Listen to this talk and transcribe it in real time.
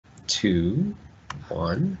2,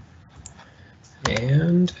 1,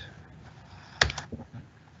 and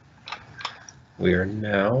we are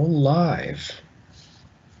now live.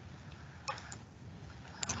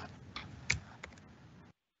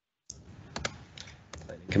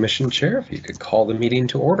 Planning Commission Chair, if you could call the meeting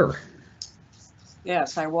to order.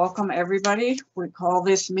 Yes, I welcome everybody. We call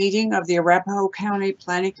this meeting of the Arapahoe County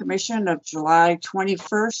Planning Commission of July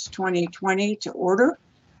 21st, 2020 to order.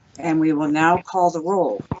 And we will now call the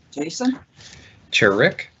roll. Jason? Chair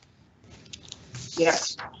Rick?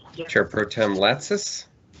 Yes. Chair Pro Tem Latsis?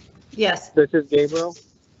 Yes. This is Gabriel.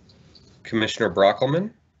 Commissioner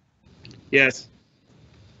Brockelman? Yes.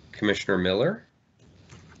 Commissioner Miller?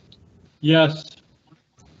 Yes.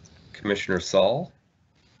 Commissioner Saul?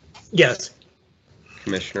 Yes.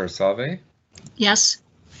 Commissioner Save? Yes.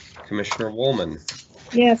 Commissioner Woolman?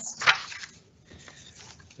 Yes.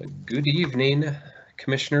 Good evening,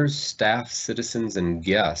 commissioners, staff, citizens, and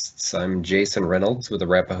guests. I'm Jason Reynolds with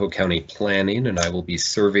Arapahoe County Planning, and I will be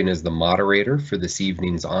serving as the moderator for this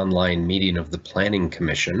evening's online meeting of the Planning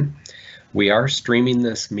Commission. We are streaming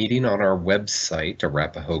this meeting on our website,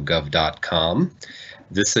 arapahoegov.com.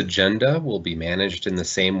 This agenda will be managed in the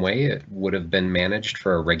same way it would have been managed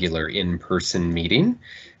for a regular in-person meeting.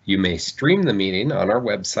 You may stream the meeting on our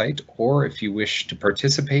website, or if you wish to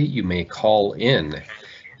participate, you may call in.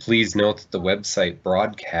 Please note that the website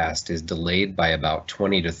broadcast is delayed by about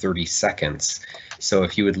 20 to 30 seconds. So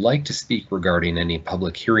if you would like to speak regarding any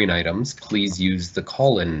public hearing items, please use the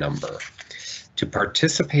call-in number. To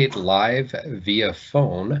participate live via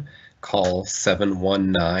phone, call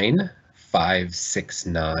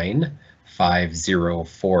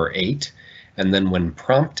 719-569-5048, and then when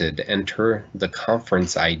prompted, enter the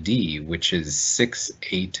conference ID, which is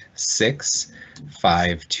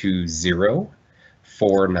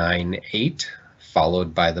 686-520-498,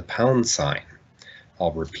 followed by the pound sign.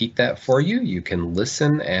 I'll repeat that for you. You can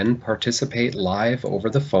listen and participate live over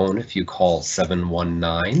the phone if you call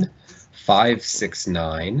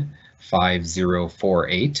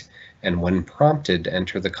 719-569-5048, and when prompted,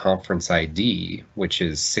 enter the conference ID, which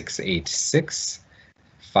is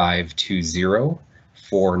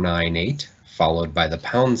 686-520-498, followed by the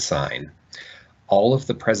pound sign. All of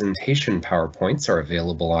the presentation PowerPoints are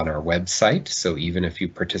available on our website, so even if you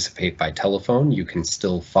participate by telephone, you can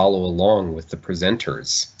still follow along with the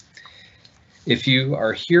presenters. If you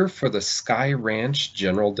are here for the Sky Ranch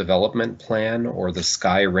General Development Plan or the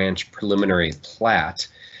Sky Ranch Preliminary Plat,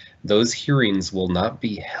 those hearings will not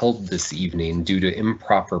be held this evening due to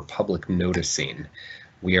improper public noticing.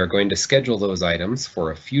 We are going to schedule those items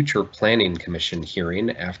for a future Planning Commission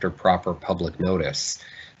hearing after proper public notice.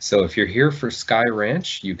 So if you're here for Sky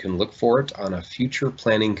Ranch, you can look for it on a future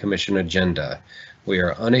Planning Commission agenda. We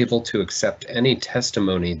are unable to accept any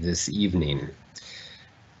testimony this evening.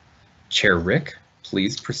 Chair Rick,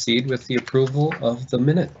 please proceed with the approval of the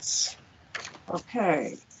minutes.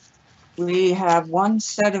 Okay. We have one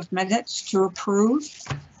set of minutes to approve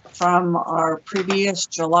from our previous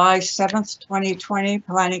July 7th, 2020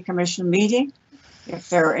 Planning Commission meeting. If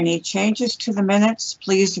there are any changes to the minutes,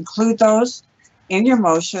 please include those in your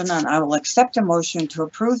motion, and I will accept a motion to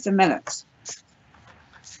approve the minutes.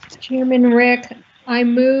 Chairman Rick, I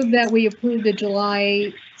move that we approve the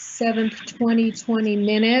July 7th, 2020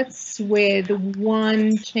 minutes with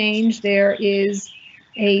one change. There is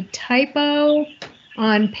a typo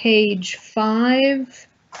on page 5.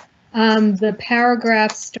 The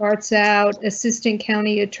paragraph starts out Assistant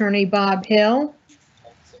County Attorney Bob Hill.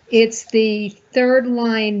 It's the third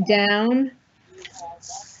line down.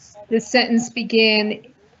 The sentence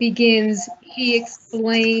begins, he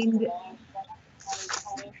explained.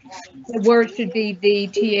 The word should be the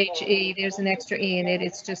THE. There's an extra E in it.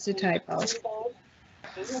 It's just a typo.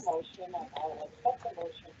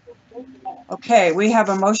 Okay, we have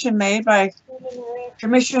a motion made by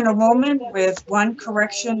Commissioner Woolman with one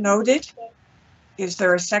correction noted. Is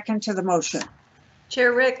there a second to the motion?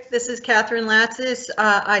 Chair Rick, this is Catherine Latsis.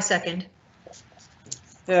 I second.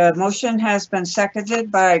 The motion has been seconded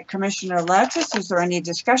by Commissioner Latsis. Is there any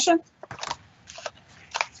discussion?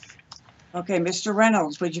 Okay, Mr.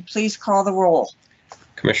 Reynolds, would you please call the roll?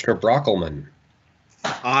 Commissioner Brockelman.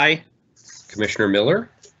 Aye. Commissioner Miller.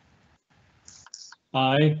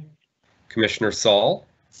 Aye. Commissioner Saul.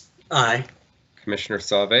 Aye. Commissioner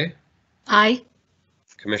Save. Aye.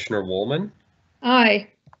 Commissioner Woolman. Aye.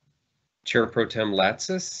 Chair Pro Tem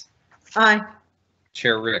Latsis. Aye.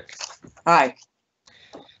 Chair Rick. Aye.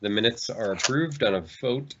 The minutes are approved on a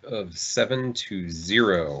vote of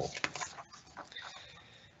 7-0.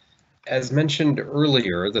 As mentioned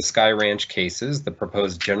earlier, the Sky Ranch cases, the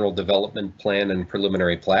proposed general development plan and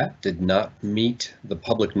preliminary plat, did not meet the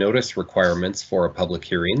public notice requirements for a public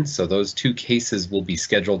hearing, so those two cases will be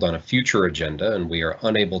scheduled on a future agenda, and we are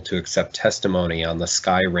unable to accept testimony on the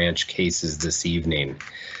Sky Ranch cases this evening.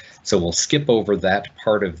 So we'll skip over that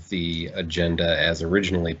part of the agenda as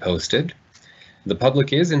originally posted. The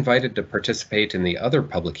public is invited to participate in the other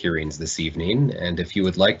public hearings this evening, and if you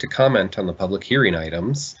would like to comment on the public hearing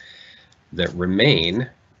items that remain,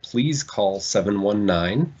 please call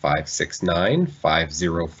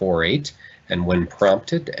 719-569-5048, and when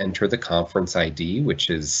prompted, enter the conference ID, which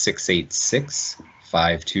is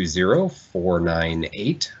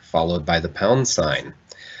 686-520-498, followed by the pound sign.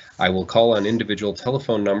 I will call on individual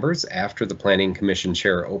telephone numbers after the Planning Commission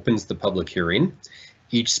Chair opens the public hearing.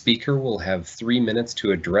 Each speaker will have 3 minutes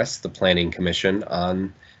to address the Planning Commission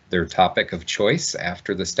on their topic of choice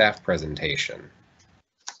after the staff presentation.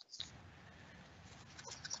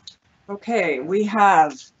 Okay, we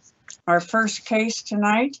have our first case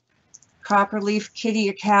tonight, Copperleaf Kitty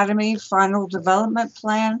Academy Final Development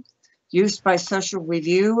Plan, used by Special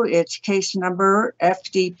Review. It's case number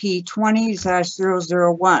FDP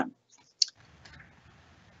 20-001.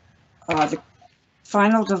 The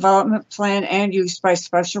Final Development Plan and use by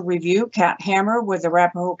Special Review, Kat Hammer with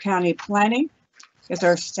Arapahoe County Planning is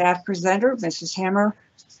our staff presenter. Mrs. Hammer,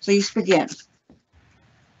 please begin.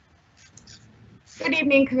 Good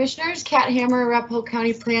evening, Commissioners. Kat Hammer, Arapahoe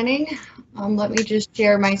County Planning. Let me just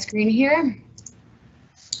share my screen here.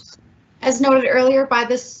 As noted earlier by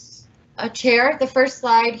this chair, the first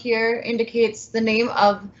slide here indicates the name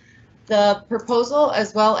of the proposal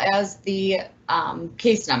as well as the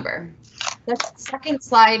case number. The second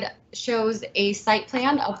slide shows a site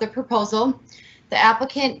plan of the proposal. The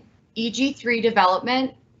applicant, EG3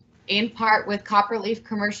 Development, in part with Copperleaf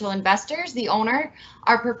Commercial Investors, the owner,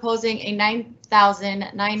 are proposing a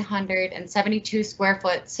 9,972 square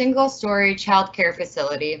foot single story childcare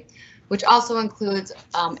facility, which also includes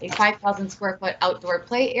a 5,000 square foot outdoor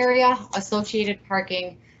play area, associated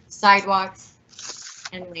parking, sidewalks,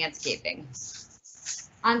 and landscaping.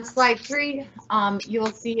 On slide 3, you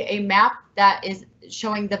will see a map that is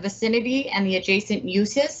showing the vicinity and the adjacent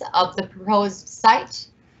uses of the proposed site.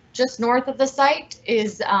 Just north of the site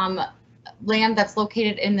is land that's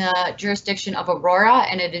located in the jurisdiction of Aurora,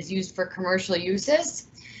 and it is used for commercial uses.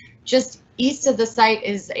 Just east of the site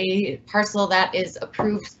is a parcel that is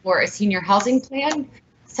approved for a senior housing plan.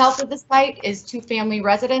 South of the site is 2 family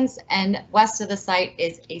residence, and west of the site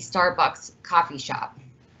is a Starbucks coffee shop.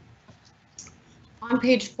 On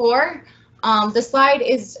page 4, the slide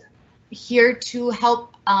is here to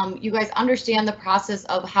help you guys understand the process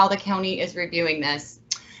of how the county is reviewing this.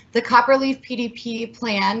 The Copperleaf PDP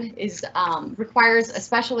plan requires a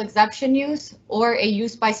special exception use or a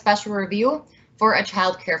use by special review for a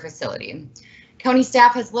child care facility. County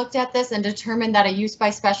staff has looked at this and determined that a use by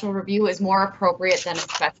special review is more appropriate than a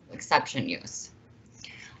special exception use.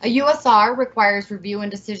 A USR requires review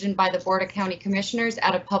and decision by the Board of County Commissioners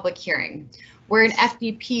at a public hearing, where an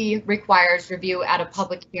FDP requires review at a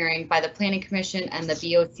public hearing by the Planning Commission and the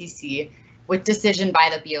BOCC with decision by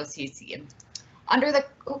the BOCC. Under the,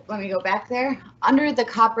 let me go back there. Under the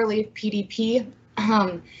Copperleaf PDP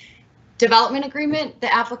development agreement,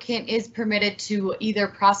 the applicant is permitted to either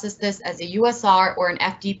process this as a USR or an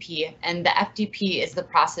FDP, and the FDP is the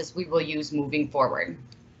process we will use moving forward.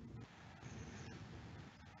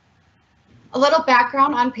 A little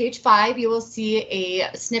background on page 5, you will see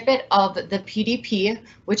a snippet of the PDP,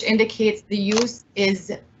 which indicates the use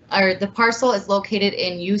is, or the parcel is located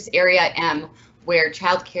in use area M, where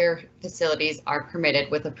child care facilities are permitted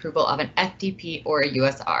with approval of an FDP or a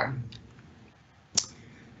USR.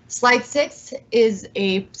 Slide 6 is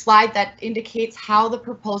a slide that indicates how the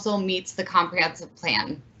proposal meets the comprehensive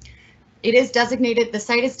plan. It is designated, the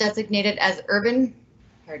site is designated as urban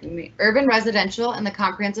residential in the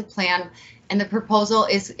comprehensive plan, and the proposal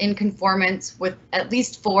is in conformance with at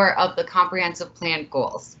least 4 of the comprehensive plan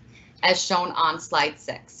goals, as shown on slide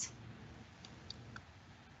 6.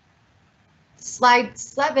 Slide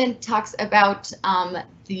 7 talks about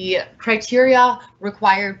the criteria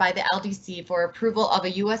required by the LDC for approval of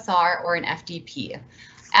a USR or an FDP.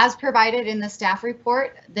 As provided in the staff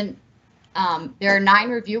report, then there are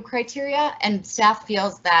 9 review criteria, and staff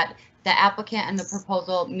feels that the applicant and the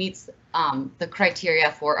proposal meets the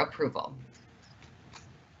criteria for approval.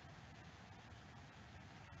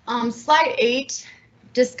 Slide 8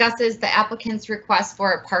 discusses the applicant's request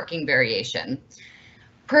for a parking variation.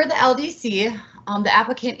 Per the LDC, the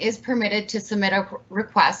applicant is permitted to submit a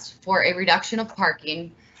request for a reduction of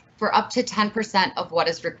parking for up to 10% of what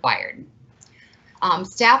is required.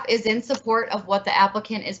 Staff is in support of what the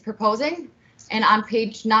applicant is proposing. And on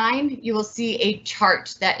page 9, you will see a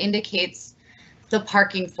chart that indicates the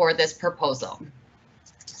parking for this proposal.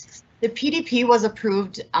 The PDP was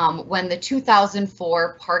approved when the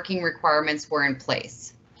 2004 parking requirements were in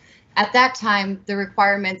place. At that time, the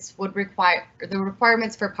requirements for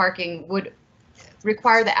parking would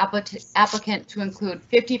require the applicant to include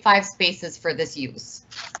 55 spaces for this use.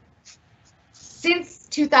 Since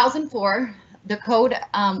 2004,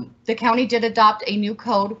 the county did adopt a new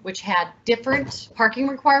code which had different parking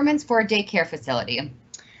requirements for a daycare facility.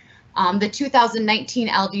 The 2019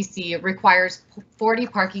 LDC requires 40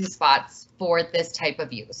 parking spots for this type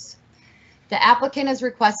of use. The applicant is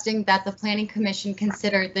requesting that the Planning Commission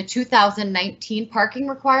consider the 2019 parking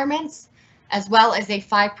requirements as well as a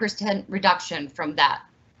 5% reduction from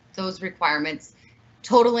those requirements,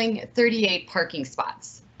 totaling 38 parking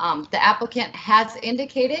spots. The applicant has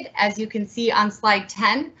indicated, as you can see on slide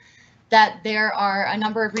 10, that there are a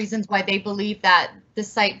number of reasons why they believe that the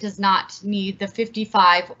site does not need the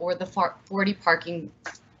 55 or the 40 parking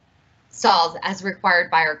stalls as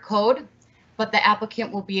required by our code, but the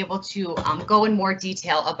applicant will be able to go in more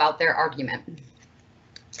detail about their argument.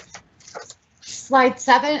 Slide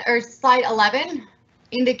 11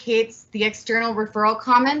 indicates the external referral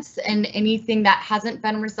comments and anything that hasn't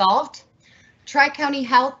been resolved. Tri-County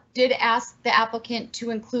Health did ask the applicant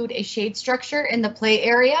to include a shade structure in the play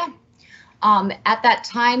area. At that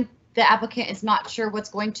time, the applicant is not sure what's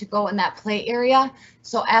going to go in that play area.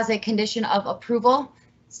 So as a condition of approval,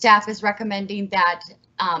 staff is recommending that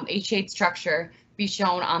a shade structure be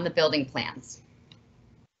shown on the building plans.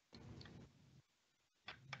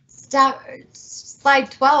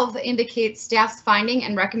 Slide 12 indicates staff's finding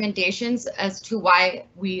and recommendations as to why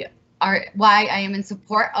I am in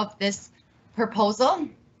support of this proposal.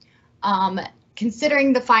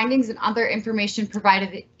 Considering the findings and other information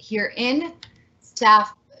provided herein,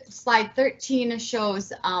 slide 13 shows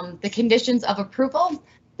the conditions of approval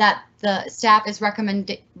that the staff is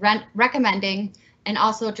recommending, and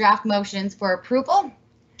also draft motions for approval.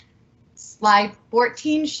 Slide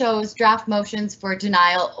 14 shows draft motions for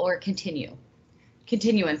denial or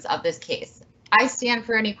continuance of this case. I stand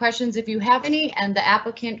for any questions if you have any, and the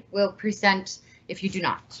applicant will present if you do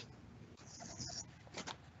not.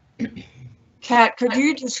 Kat, could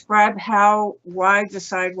you describe how wide the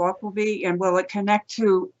sidewalk will be, and will it connect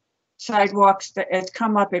to sidewalks that have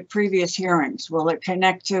come up at previous hearings? Will it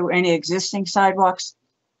connect to any existing sidewalks?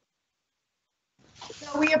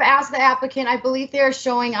 So we have asked the applicant, I believe they're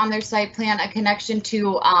showing on their site plan a connection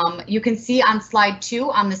to, you can see on slide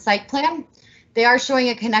 2 on the site plan, they are showing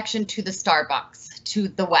a connection to the Starbucks to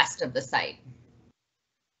the west of the site.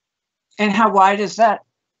 And how wide is that?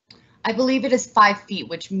 I believe it is 5 feet,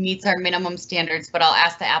 which meets our minimum standards, but I'll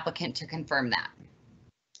ask the applicant to confirm that.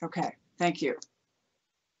 Okay, thank you.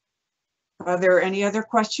 Are there any other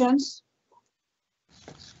questions?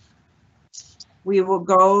 We will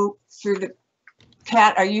go through the,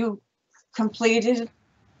 Kat, are you completed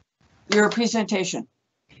your presentation?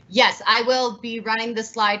 Yes, I will be running the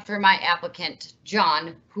slide for my applicant,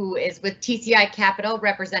 John, who is with TCI Capital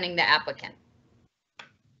representing the applicant.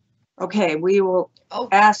 Okay, we will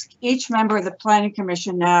ask each member of the Planning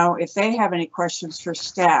Commission now if they have any questions for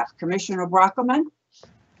staff. Commissioner Brockelman?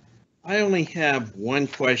 I only have one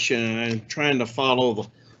question, and I'm trying to follow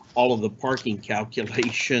all of the parking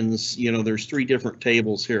calculations. You know, there's 3 different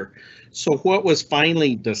tables here. So what was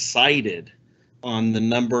finally decided on the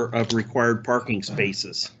number of required parking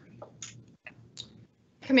spaces?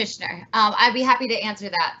 Commissioner, I'd be happy to answer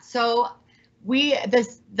that. So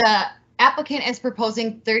the applicant is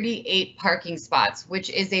proposing 38 parking spots, which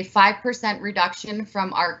is a 5% reduction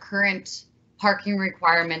from our current parking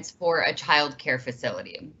requirements for a child care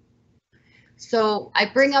facility. So I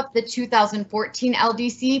bring up the 2014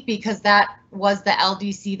 LDC because that was the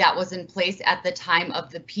LDC that was in place at the time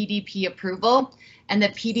of the PDP approval. And the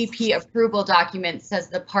PDP approval document says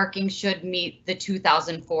the parking should meet the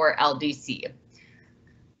 2004 LDC.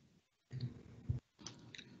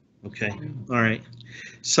 Okay, all right.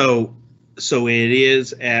 So it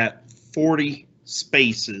is at 40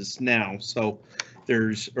 spaces now. So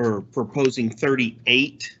or proposing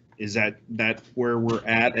 38. Is that where we're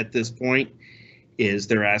at this point? Is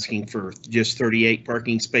they're asking for just 38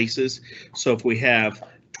 parking spaces. So if we have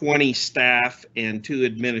 20 staff and 2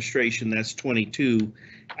 administration, that's 22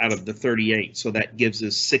 out of the 38. So that gives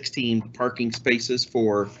us 16 parking spaces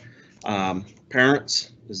for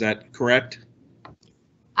parents. Is that correct?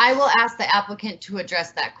 I will ask the applicant to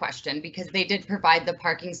address that question because they did provide the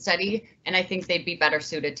parking study, and I think they'd be better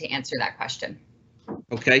suited to answer that question.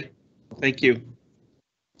 Okay, thank you.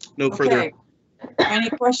 No further. Any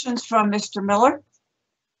questions from Mr. Miller?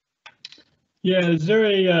 Yeah, is there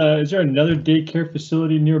another daycare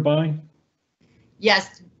facility nearby?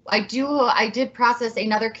 Yes, I do. I did process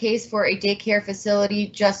another case for a daycare facility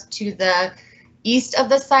just to the east of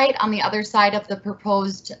the site on the other side of the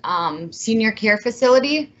proposed senior care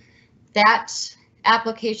facility. That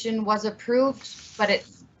application was approved, but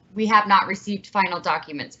we have not received final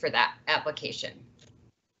documents for that application.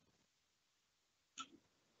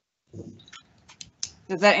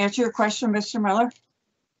 Does that answer your question, Mr. Miller?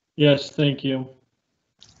 Yes, thank you.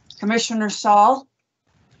 Commissioner Saul,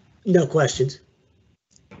 No questions.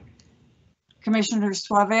 Commissioner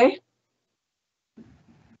Suave?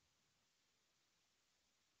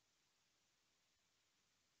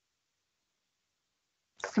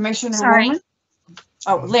 Commissioner Sorry. Woolman?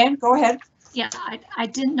 Oh, Lynn, go ahead. Yeah, I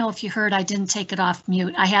didn't know if you heard, I didn't take it off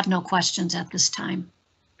mute. I have no questions at this time.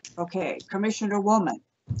 Okay, Commissioner Woolman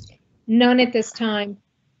None at this time.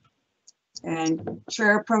 and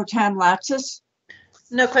Chair Pro Tem Latsis.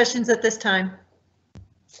 No questions at this time.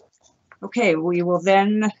 Okay, we will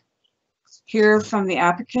then hear from the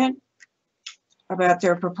applicant about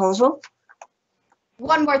their proposal.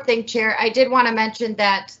 One more thing, Chair. I did want to mention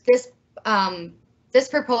that this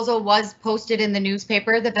proposal was posted in the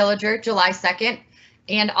newspaper, The Villager, July 2nd,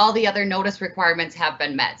 and all the other notice requirements have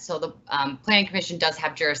been met. So the Planning Commission does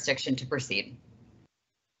have jurisdiction to proceed.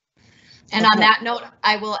 And on that note,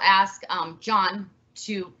 I will ask John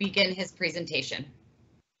to begin his presentation.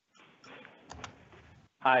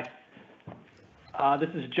 Hi, this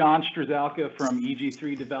is John Strzelka from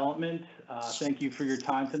EG3 Development. Thank you for your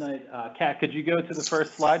time tonight. Kat, could you go to the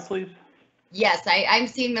first slide, please? Yes, I'm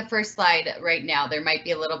seeing the first slide right now. There might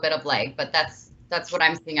be a little bit of lag, but that's what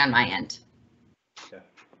I'm seeing on my end. Okay.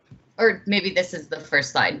 Or maybe this is the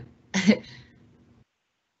first slide.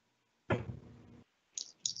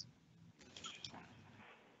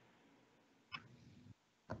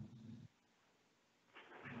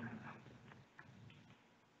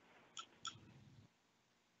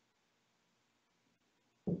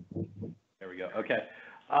 There we go. Okay.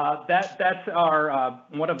 That's our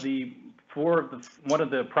one of the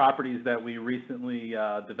properties that we recently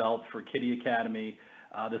developed for Kiddie Academy.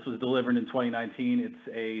 This was delivered in 2019.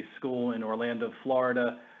 It's a school in Orlando,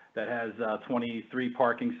 Florida that has 23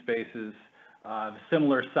 parking spaces,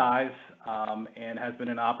 similar size, and has been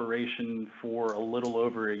in operation for a little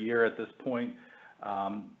over a year at this point.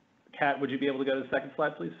 Kat, would you be able to go to the second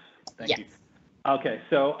slide, please? Thank you. Okay,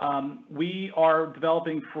 so we are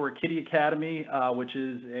developing for Kiddie Academy, which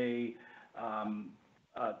is a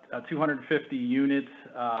 250 unit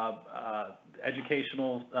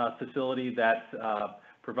educational facility that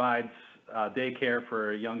provides daycare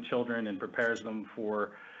for young children and prepares them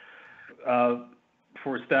for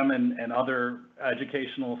STEM and other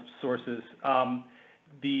educational sources.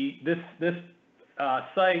 This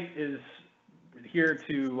site is here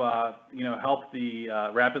to help the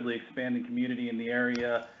rapidly expanding community in the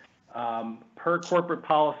area. Per corporate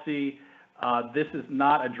policy, this is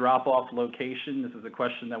not a drop-off location. This is a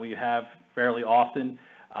question that we have fairly often.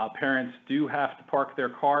 Parents do have to park their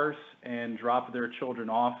cars and drop their children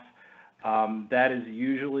off. That is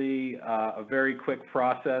usually a very quick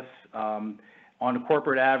process. On a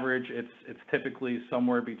corporate average, it's typically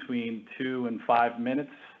somewhere between 2 and 5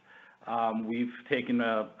 minutes. We've taken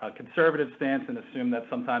a conservative stance and assumed that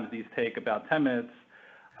sometimes these take about 10 minutes.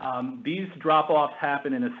 These drop-offs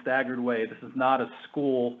happen in a staggered way. This is not a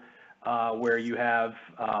school where you have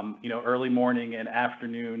early morning and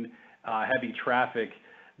afternoon heavy traffic.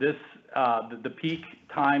 The peak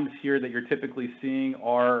times here that you're typically seeing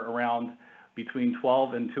are around between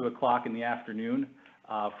 12 and 2 o'clock in the afternoon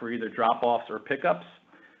for either drop-offs or pickups.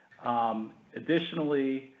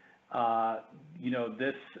 Additionally,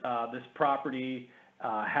 this property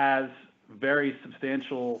has very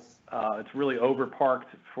substantial, it's really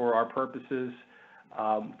overparked for our purposes.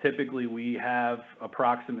 Typically, we have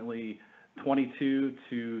approximately 22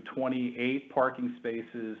 to 28 parking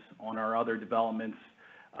spaces on our other developments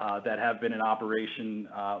that have been in operation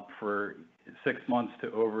for 6 months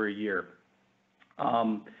to over a year.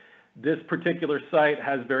 This particular site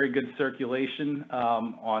has very good circulation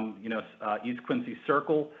on East Quincy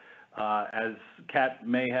Circle. As Kat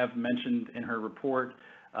may have mentioned in her report,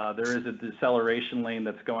 there is a deceleration lane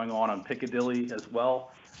that's going on Piccadilly as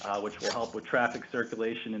well, which will help with traffic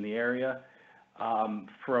circulation in the area.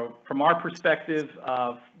 From our perspective,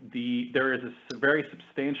 there is a very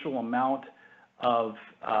substantial amount of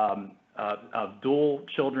dual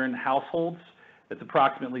children households. It's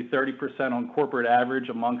approximately 30% on corporate average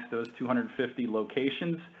amongst those 250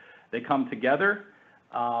 locations. They come together.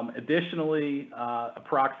 Additionally,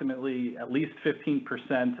 approximately at least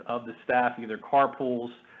 15% of the staff either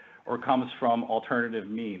carpools or comes from alternative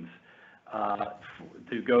means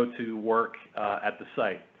to go to work at the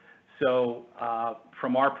site. So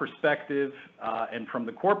from our perspective and from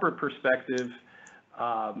the corporate perspective,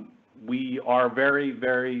 we are very,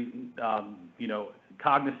 very,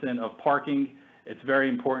 cognizant of parking. It's very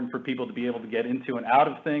important for people to be able to get into and out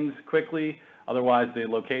of things quickly. Otherwise, the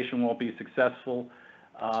location won't be successful.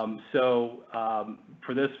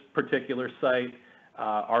 For this particular site,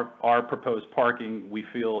 our proposed parking, we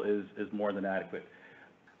feel, is more than adequate.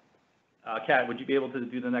 Kat, would you be able to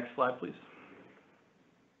do the next slide, please?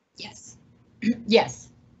 Yes. Yes.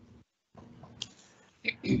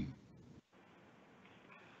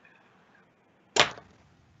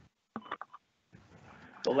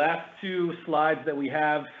 The last two slides that we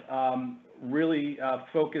have really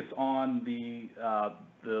focus on the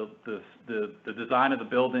design of the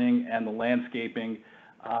building and the landscaping.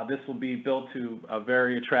 This will be built to a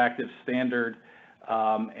very attractive standard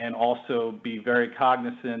and also be very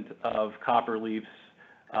cognizant of Copperleaf's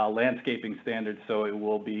landscaping standards. So it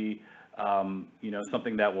will be,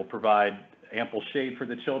 something that will provide ample shade for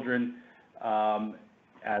the children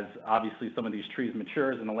as obviously some of these trees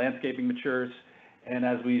matures and the landscaping matures. And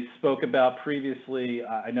as we spoke about previously,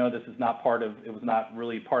 I know this is not it was not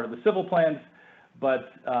really part of the civil plans,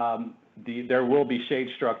 but there will be shade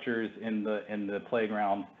structures in the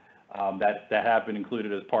playground that have been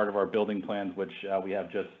included as part of our building plans, which we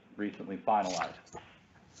have just recently finalized.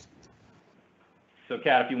 So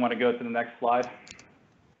Kat, if you want to go to the next slide.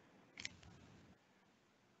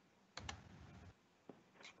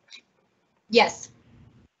 Yes.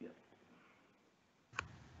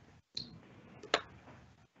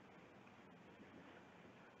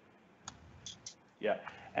 Yeah,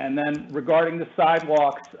 and then regarding the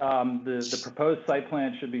sidewalks, the proposed site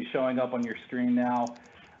plan should be showing up on your screen now.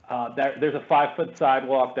 There's a 5-foot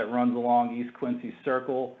sidewalk that runs along East Quincy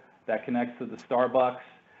Circle that connects to the Starbucks.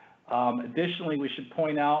 Additionally, we should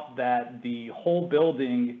point out that the whole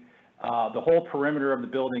building, the whole perimeter of the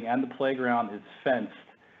building and the playground is fenced.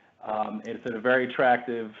 It's a very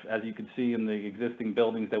attractive, as you can see in the existing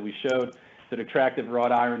buildings that we showed, it's an attractive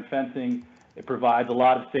wrought iron fencing. It provides a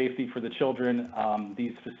lot of safety for the children.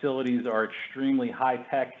 These facilities are extremely high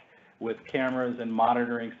tech with cameras and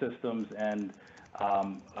monitoring systems and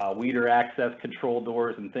weeder access control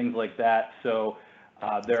doors and things like that. So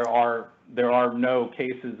there are no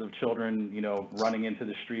cases of children, running into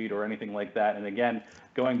the street or anything like that. And again,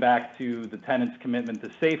 going back to the tenant's commitment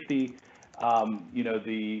to safety,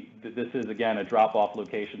 this is again a drop-off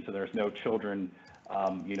location, so there's no children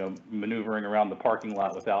maneuvering around the parking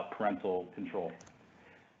lot without parental control.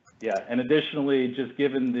 Yeah, and additionally, just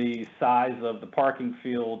given the size of the parking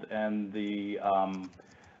field and the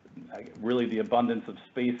really the abundance of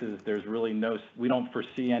spaces, there's really we don't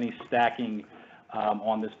foresee any stacking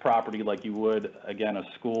on this property like you would, again, a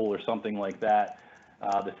school or something like that.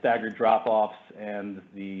 The staggered drop-offs and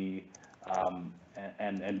the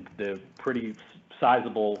pretty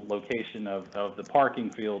sizable location of the parking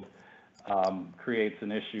field creates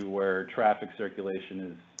an issue where traffic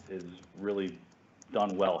circulation is really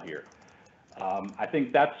done well here. I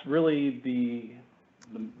think that's really the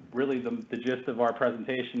gist of our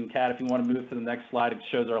presentation. Kat, if you want to move to the next slide, it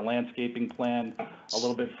shows our landscaping plan a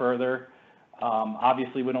little bit further.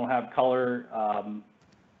 Obviously, we don't have colors on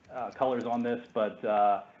this, but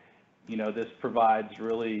this provides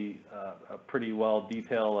really a pretty well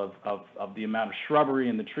detail of the amount of shrubbery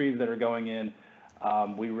and the trees that are going in.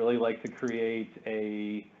 We really like to create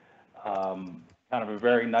a kind of a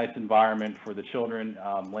very nice environment for the children.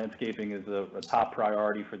 Landscaping is a top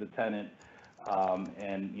priority for the tenant,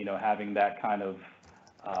 and having that kind of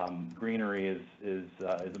greenery is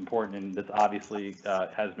important. And this obviously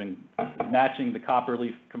has been matching the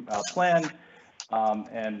Copperleaf plan,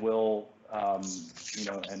 and will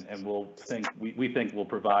we think will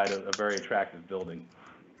provide a very attractive building.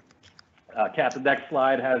 Kat, the next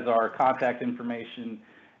slide has our contact information,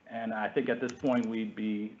 and I think at this point we'd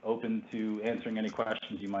be open to answering any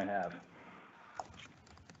questions you might have.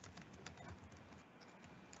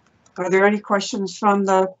 Are there any questions from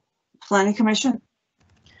the Planning Commission?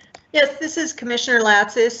 Yes, this is Commissioner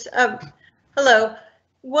Latsis. Hello.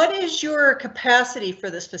 What is your capacity for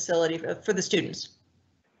this facility for the students?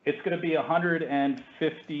 It's going to be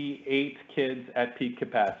 158 kids at peak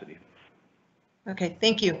capacity. Okay,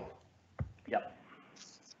 thank you. Yep.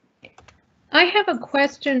 I have a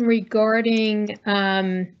question regarding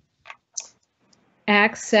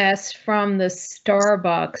access from the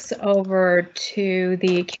Starbucks over to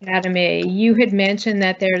the academy, you had mentioned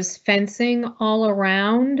that there's fencing all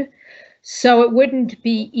around. So it wouldn't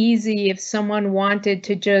be easy if someone wanted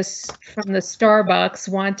to just, from the Starbucks,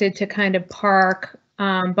 wanted to kind of park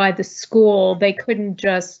by the school. They couldn't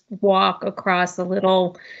just walk across a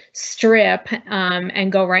little strip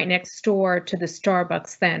and go right next door to the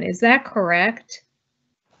Starbucks then. Is that correct?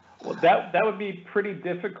 Well, that would be pretty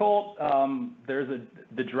difficult.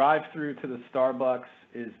 The drive-through to the Starbucks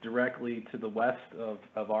is directly to the west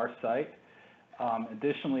of our site.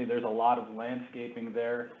 Additionally, there's a lot of landscaping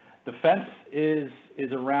there. The fence is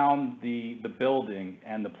around the building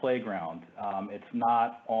and the playground. It's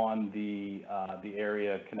not on the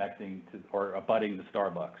area connecting to or abutting the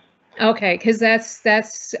Starbucks. Okay, because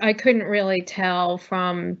that's I couldn't really tell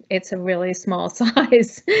from, it's a really small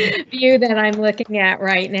size view that I'm looking at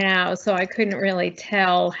right now, so I couldn't really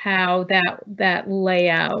tell how that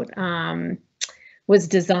layout was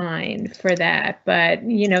designed for that. But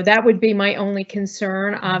you know, that would be my only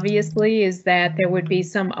concern, obviously, is that there would be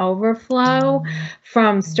some overflow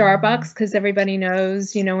from Starbucks, because everybody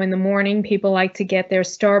knows, you know, in the morning people like to get their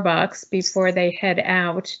Starbucks before they head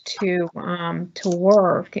out to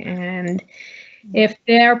work. And if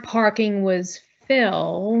their parking was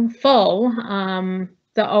full,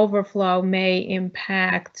 the overflow may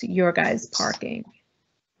impact your guys' parking.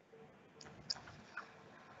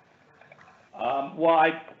 Well,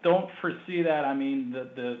 I don't foresee that. I mean,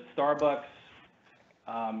 the Starbucks,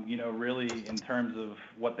 you know, really in terms of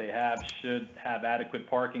what they have, should have adequate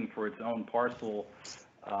parking for its own parcel.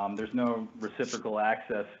 There's no reciprocal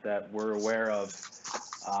access that we're aware of.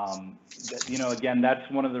 You know, again, that's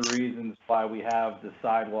one of the reasons why we have the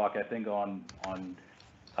sidewalk, I think, on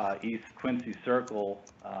East Quincy Circle,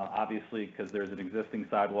 obviously, because there's an existing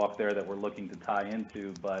sidewalk there that we're looking to tie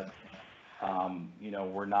into, but you know,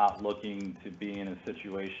 we're not looking to be in a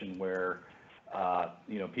situation where,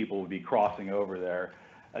 you know, people would be crossing over there.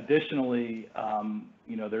 Additionally,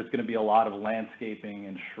 you know, there's going to be a lot of landscaping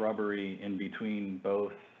and shrubbery in between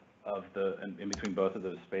both of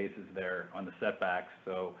those spaces there on the setbacks.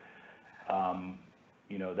 So,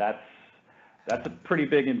 you know, that's a pretty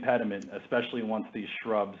big impediment, especially once these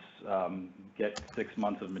shrubs get 6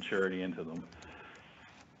 months of maturity into them.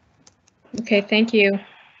 Okay, thank you.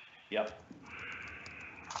 Yep.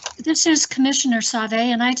 This is Commissioner Sauvé,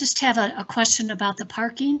 and I just have a question about the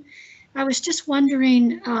parking. I was just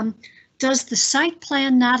wondering, does the site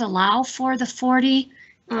plan not allow for the 40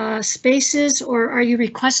 spaces, or are you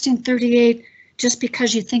requesting 38 just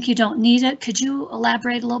because you think you don't need it? Could you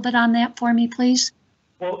elaborate a little bit on that for me, please?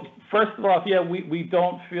 Well, first of all, yeah, we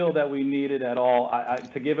don't feel that we need it at all.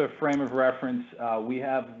 To give a frame of reference, we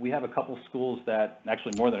have a couple schools that,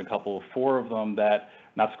 actually more than a couple, 4 of them that,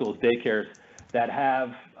 not schools, daycares, that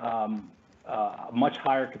have much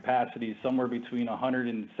higher capacity, somewhere between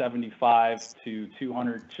 175 to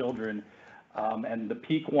 200 children. And the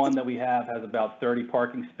peak one that we have has about 30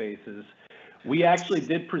 parking spaces. We actually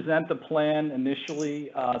did present the plan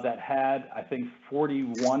initially that had, I think,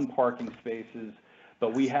 41 parking spaces,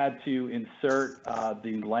 but we had to insert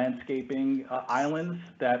the landscaping islands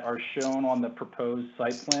that are shown on the proposed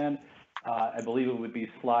site plan. I believe it would be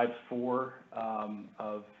slide 4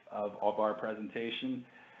 of our presentation,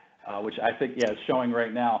 which I think, yeah, it's showing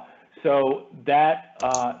right now. So that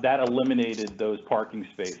eliminated those parking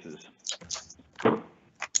spaces.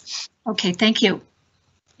 Okay, thank you.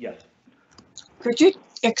 Yes. Could you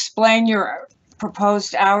explain your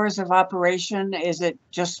proposed hours of operation? Is it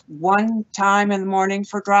just one time in the morning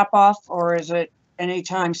for drop-off, or is it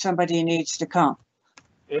anytime somebody needs to come?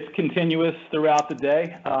 It's continuous throughout the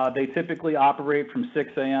day. They typically operate from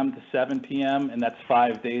 6 a.m. to 7 p.m., and that's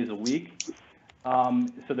 5 days a week.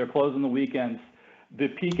 So they're closed on the weekends. The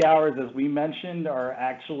peak hours, as we mentioned, are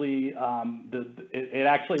actually, it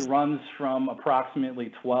actually runs from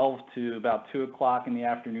approximately 12 to about 2 o'clock in the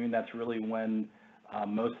afternoon. That's really when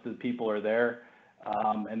most of the people are there.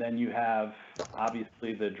 And then you have,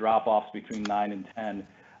 obviously, the drop-offs between 9 and 10.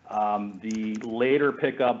 The later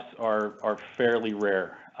pickups are fairly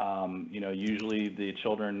rare. You know, usually the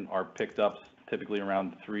children are picked up typically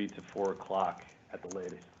around 3 to 4 o'clock at the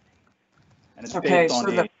latest. And it's based on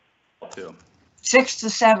the age too. 6 to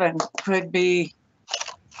 7 could be,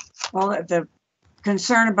 well, the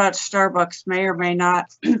concern about Starbucks may or may not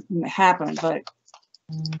happen, but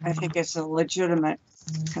I think it's a legitimate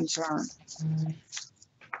concern.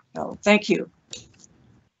 So thank you.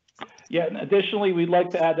 Yeah, and additionally, we'd like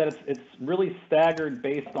to add that it's really staggered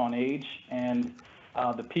based on age and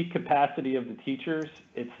the peak capacity of the teachers.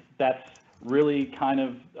 That's really kind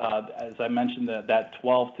of, as I mentioned, that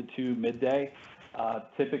 12 to 2 midday.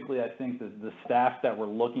 Typically, I think that the staff that we're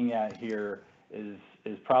looking at here is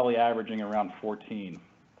probably averaging around 14.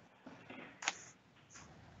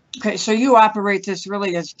 Okay, so you operate this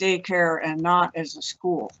really as daycare and not as a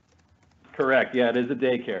school? Correct. Yeah, it is a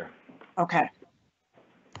daycare. Okay.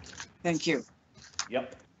 Thank you.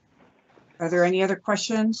 Yep. Are there any other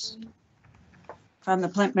questions from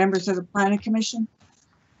the members of the Planning Commission?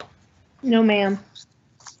 No, ma'am.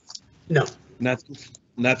 No. Nothing.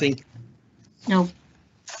 Nothing. No.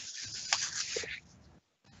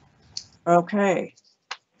 Okay.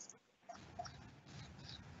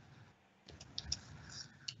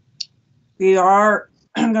 We are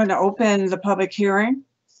going to open the public hearing,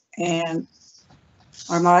 and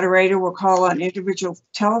our moderator will call on individual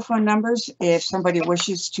telephone numbers if somebody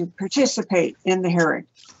wishes to participate in the hearing.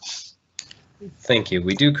 Thank you.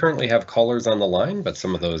 We do currently have callers on the line, but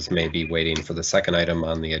some of those may be waiting for the second item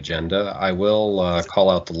on the agenda. I will call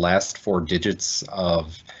out the last 4 digits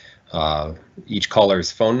of each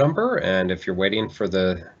caller's phone number, and if you're waiting for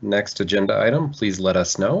the next agenda item, please let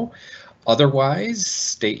us know. Otherwise,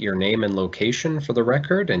 state your name and location for the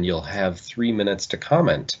record, and you'll have 3 minutes to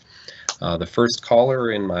comment. The first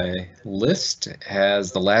caller in my list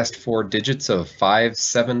has the last 4 digits of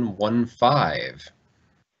 5715.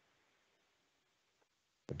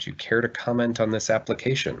 Would you care to comment on this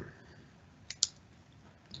application?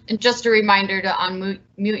 And just a reminder to unmute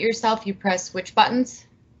yourself, you press which buttons?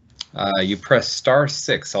 You press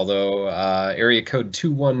 *6, although area code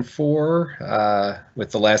 214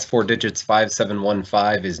 with the last 4 digits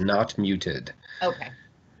 5715 is not muted. Okay.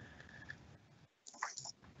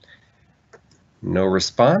 No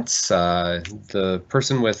response. The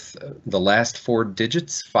person with the last 4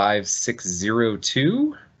 digits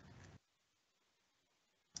 5602.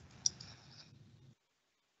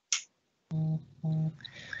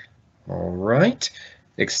 All right.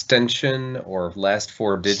 Extension or last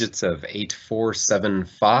 4 digits of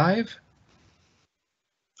 8475.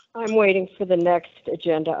 I'm waiting for the next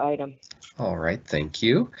agenda item. All right, thank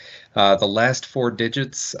you. The last 4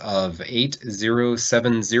 digits of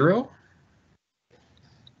 8070.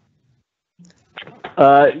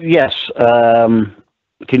 Yes. Can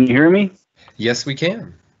you hear me? Yes, we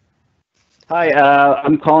can. Hi,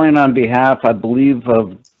 I'm calling on behalf, I believe,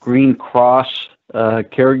 of Green Cross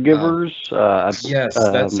caregivers. Yes,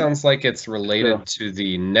 that sounds like it's related to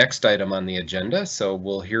the next item on the agenda, so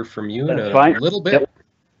we'll hear from you in a little bit. Yep.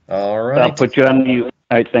 All right. I'll put you on mute.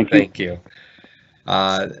 All right, thank you. Thank you.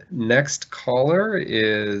 Next caller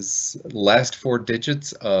is last 4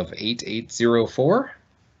 digits of 8804.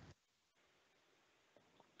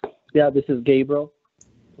 Yeah, this is Gabriel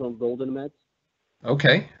from Golden Meds.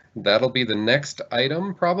 Okay, that'll be the next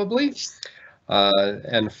item probably.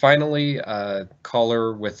 And finally,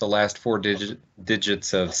 caller with the last 4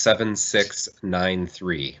 digits of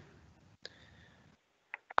 7693.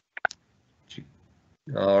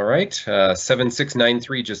 All right,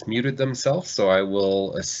 7693 just muted themselves, so I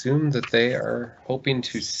will assume that they are hoping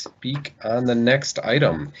to speak on the next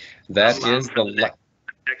item. That is the next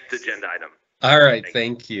agenda item. All right,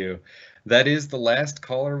 thank you. That is the last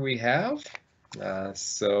caller we have.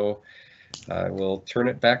 So I will turn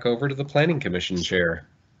it back over to the Planning Commission Chair.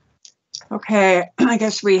 Okay, I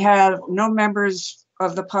guess we have no members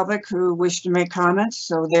of the public who wish to make comments,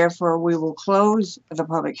 so therefore we will close the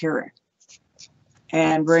public hearing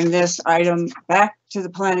and bring this item back to the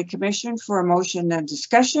Planning Commission for a motion and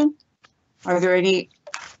discussion. Are there any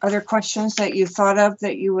other questions that you thought of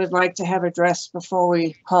that you would like to have addressed before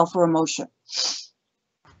we call for a motion?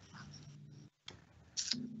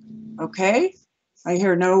 Okay, I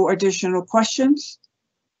hear no additional questions,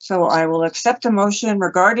 so I will accept a motion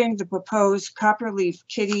regarding the proposed Copperleaf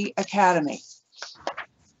Kiddie Academy.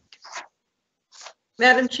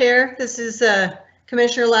 Madam Chair, this is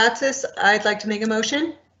Commissioner Latsis. I'd like to make a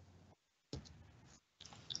motion.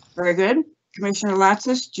 Very good. Commissioner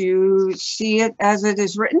Latsis, do you see it as it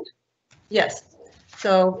is written? Yes.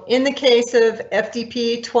 So in the case of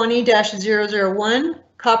FDP 20-001,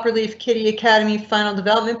 Copperleaf Kiddie Academy Final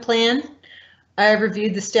Development Plan, I have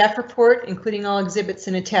reviewed the staff report, including all exhibits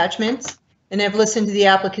and attachments, and have listened to the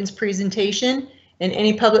applicant's presentation and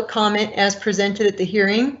any public comment as presented at the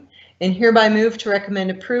hearing, and hereby move to recommend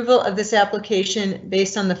approval of this application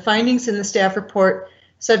based on the findings in the staff report,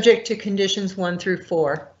 subject to conditions 1 through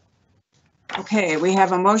 4. Okay, we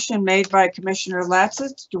have a motion made by Commissioner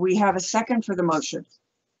Latsis. Do we have a second for the motion?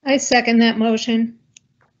 I second that motion.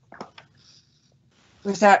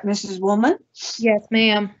 Was that Mrs. Woolman? Yes,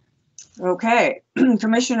 ma'am. Okay,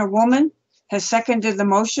 Commissioner Woolman has seconded the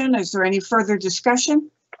motion. Is there any further discussion?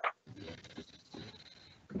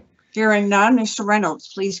 Hearing none, Mr.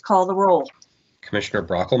 Reynolds, please call the roll. Commissioner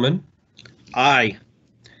Brockelman, Aye.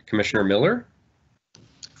 Commissioner Miller,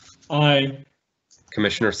 Aye.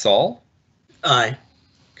 Commissioner Saul, Aye.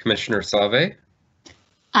 Commissioner Save,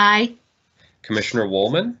 Aye. Commissioner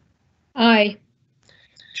Woolman, Aye.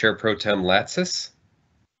 Chair Pro Tem Latsis,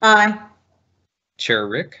 Aye. Chair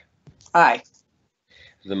Rick. Aye.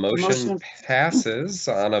 The motion passes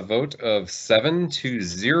on a vote of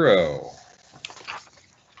 7-0.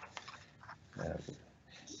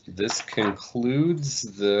 This concludes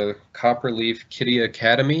the Copperleaf Kitty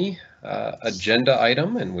Academy agenda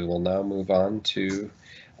item, and we will now move on to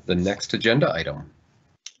the next agenda item.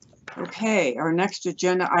 Okay, our next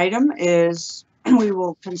agenda item is we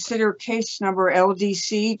will consider case number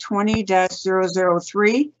LDC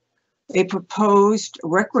 20-003, a proposed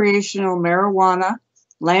recreational marijuana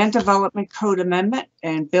land development code amendment,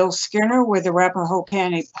 and Bill Skinner with the Arapahoe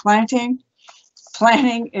County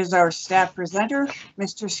Planning is our staff presenter.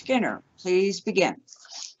 Mr. Skinner, please begin.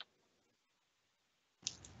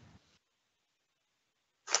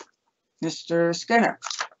 Mr. Skinner.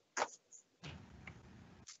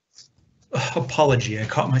 Apology, I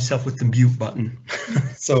caught myself with the mute button.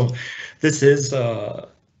 So this is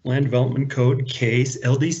Land Development Code case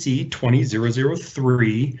LDC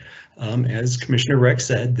 20-003. As Commissioner Rex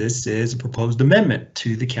said, this is a proposed amendment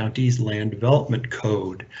to the county's Land Development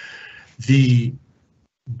Code. The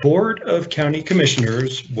Board of County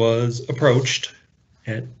Commissioners was approached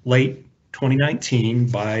at late 2019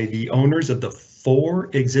 by the owners of the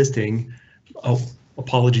 4 existing,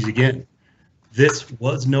 apologies again, this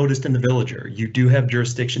was noticed in the Villager. You do have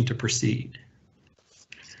jurisdiction to proceed.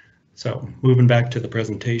 So moving back to the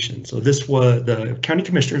presentation. So this was, the county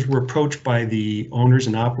commissioners were approached by the owners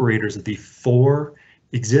and operators of the 4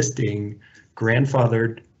 existing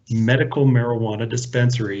grandfathered medical marijuana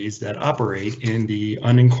dispensaries that operate in the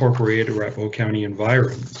unincorporated Arapahoe County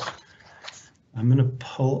environment. I'm going to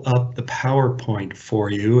pull up the PowerPoint for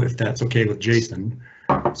you, if that's okay with Jason,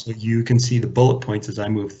 so you can see the bullet points as I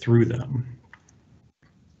move through them.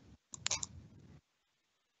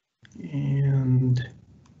 And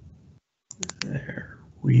there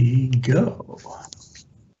we go.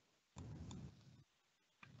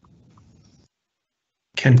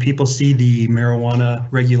 Can people see the marijuana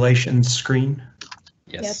regulations screen?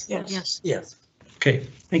 Yes. Yes. Yes. Okay,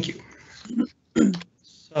 thank you.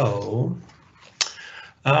 So,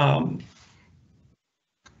 the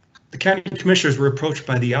county commissioners were approached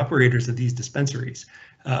by the operators of these dispensaries.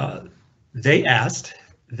 They asked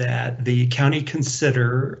that the county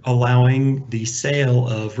consider allowing the sale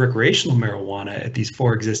of recreational marijuana at these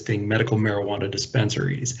 4 existing medical marijuana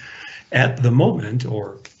dispensaries. At the moment,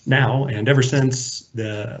 or now, and ever since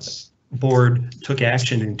the board took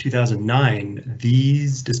action in 2009,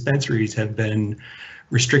 these dispensaries have been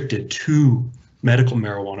restricted to medical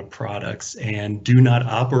marijuana products and do not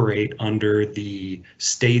operate under the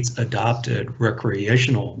state's adopted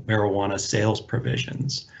recreational marijuana sales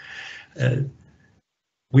provisions.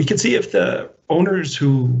 We can see if the owners,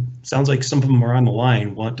 who sounds like some of them are on the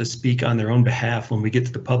line, want to speak on their own behalf when we get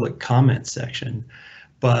to the public comment section.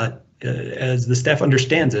 But as the staff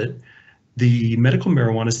understands it, the medical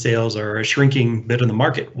marijuana sales are a shrinking bit of the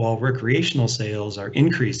market while recreational sales are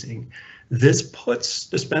increasing. This puts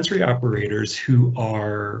dispensary operators who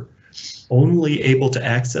are only able to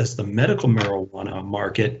access the medical marijuana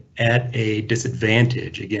market at a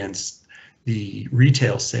disadvantage against the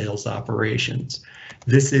retail sales operations.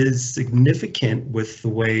 This is significant with the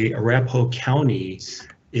way Arapahoe County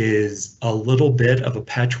is a little bit of a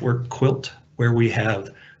patchwork quilt, where we have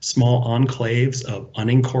small enclaves of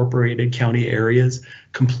unincorporated county areas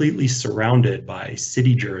completely surrounded by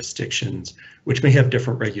city jurisdictions, which may have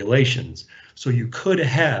different regulations. So you could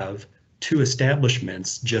have 2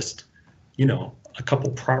 establishments just, you know, a couple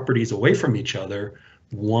properties away from each other.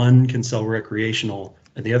 One can sell recreational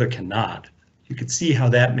and the other cannot. You could see how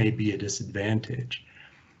that may be a disadvantage.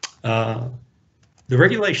 The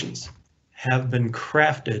regulations have been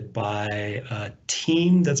crafted by a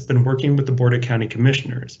team that's been working with the Board of County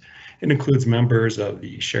Commissioners. It includes members of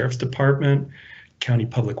the Sheriff's Department, County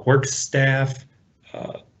Public Works staff,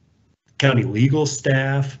 county legal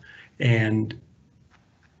staff, and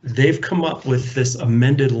they've come up with this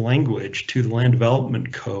amended language to the Land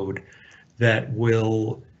Development Code that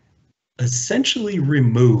will essentially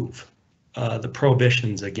remove the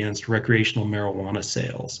prohibitions against recreational marijuana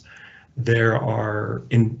sales. There are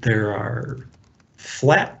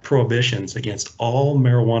flat prohibitions against all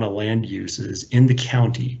marijuana land uses in the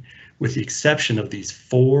county, with the exception of these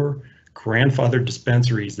 4 grandfathered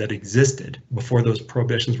dispensaries that existed before those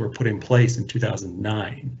prohibitions were put in place in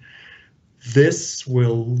 2009. This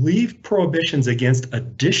will leave prohibitions against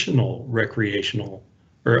additional recreational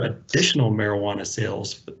or additional marijuana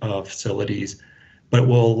sales facilities, but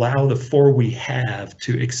will allow the 4 we have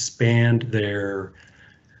to expand their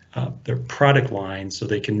product line so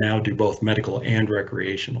they can now do both medical and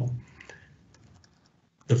recreational.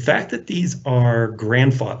 The fact that these are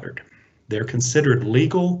grandfathered, they're considered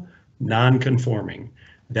legal, non-conforming.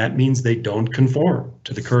 That means they don't conform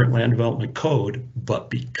to the current land development code, but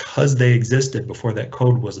because they existed before that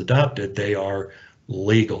code was adopted, they are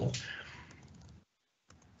legal.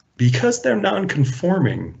 Because they're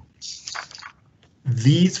non-conforming,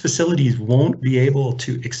 these facilities won't be able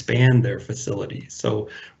to expand their facilities. So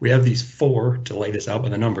we have these 4, to lay this out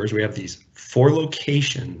with the numbers, we have these 4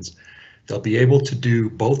 locations. They'll be able to do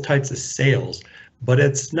both types of sales, but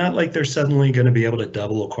it's not like they're suddenly going to be able to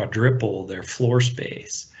double or quadruple their floor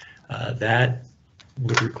space. That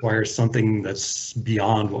would require something that's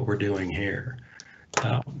beyond what we're doing here.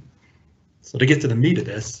 So to get to the meat of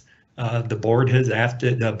this, the board has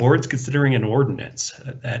the board's considering an ordinance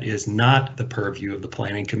that is not the purview of the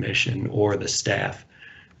Planning Commission or the staff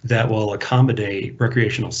that will accommodate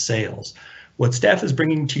recreational sales. What staff is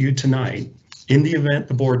bringing to you tonight, in the event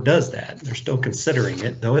the board does that, they're still considering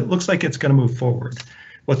it, though it looks like it's going to move forward.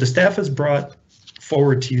 What the staff has brought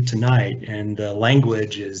forward to you tonight, and the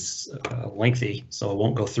language is lengthy, so I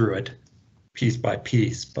won't go through it piece by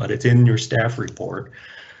piece, but it's in your staff report.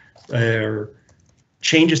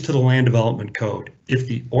 Changes to the land development code. If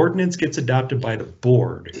the ordinance gets adopted by the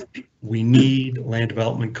board, we need land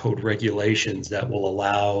development code regulations that will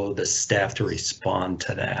allow the staff to respond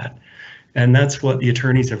to that. And that's what the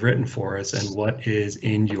attorneys have written for us and what is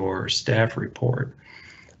in your staff report.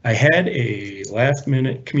 I had a last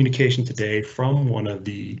minute communication today from one of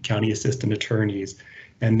the county assistant attorneys,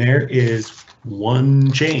 and there is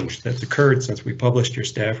one change that's occurred since we published your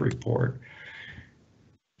staff report.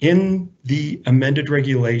 In the amended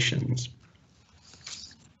regulations,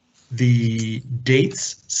 the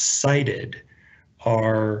dates cited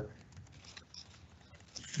are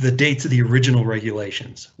the dates of the original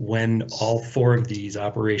regulations when all 4 of these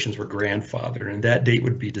operations were grandfathered, and that date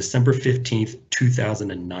would be December 15th,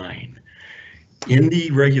 2009. In the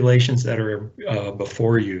regulations that are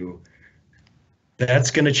before you, that's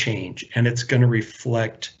going to change, and it's going to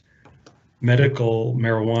reflect medical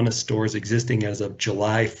marijuana stores existing as of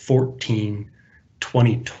July 14,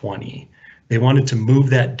 2020. They wanted to move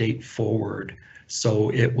that date forward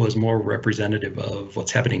so it was more representative of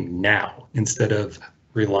what's happening now instead of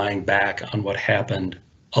relying back on what happened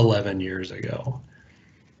 11 years ago.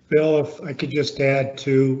 Bill, if I could just add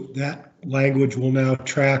to that, language will now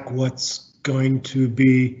track what's going to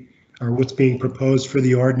be or what's being proposed for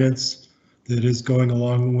the ordinance that is going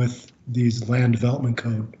along with these land development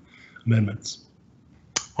code amendments.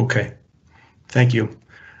 Okay, thank you.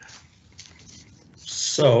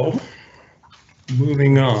 So,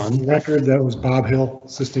 moving on. Record, that was Bob Hill,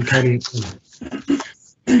 Assistant County Attorney.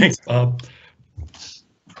 Thanks, Bob.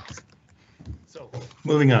 So,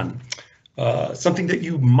 moving on. Something that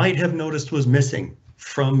you might have noticed was missing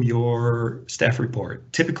from your staff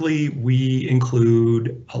report. Typically, we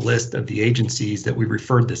include a list of the agencies that we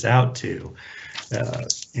referred this out to.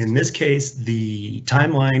 In this case, the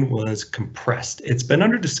timeline was compressed. It's been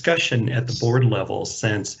under discussion at the board level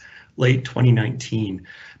since late 2019,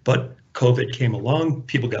 but COVID came along,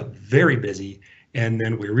 people got very busy, and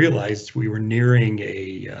then we realized we were nearing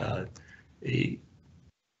a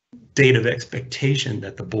date of expectation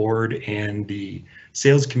that the board and the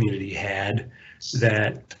sales community had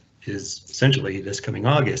that is essentially this coming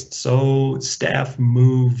August. So staff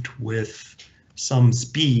moved with some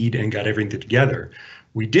speed and got everything together.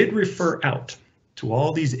 We did refer out to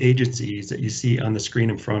all these agencies that you see on the screen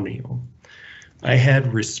in front of you. I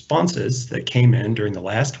had responses that came in during the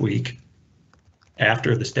last week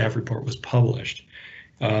after the staff report was published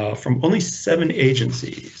from only 7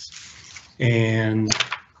 agencies, and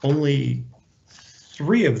only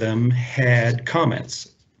 3 of them had comments.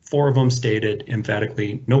 4 of them stated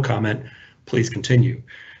emphatically, no comment, please continue.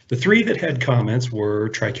 The 3 that had comments were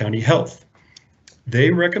Tri-County Health.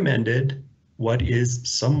 They recommended what is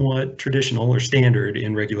somewhat traditional or standard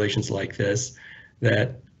in regulations like this,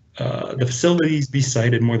 that the facilities be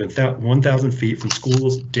sited more than 1,000 feet from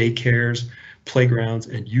schools, daycares, playgrounds,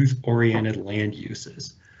 and youth-oriented land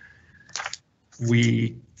uses.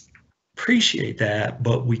 We appreciate that,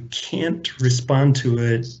 but we can't respond to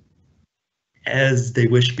it as they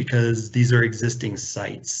wish because these are existing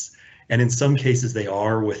sites. And in some cases, they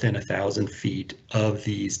are within 1,000 feet of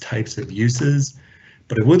these types of uses.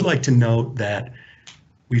 But I would like to note that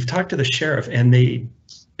we've talked to the sheriff and they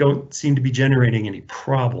don't seem to be generating any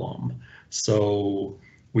problem. So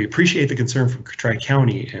we appreciate the concern from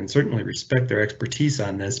Tri-County and certainly respect their expertise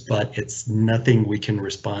on this, but it's nothing we can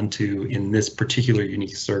respond to in this particular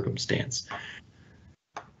unique circumstance.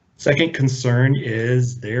 Second concern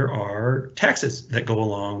is there are taxes that go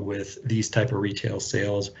along with these type of retail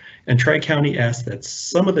sales, and Tri-County asked that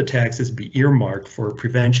some of the taxes be earmarked for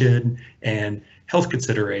prevention and health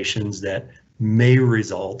considerations that may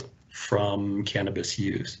result from cannabis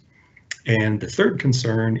use. And the third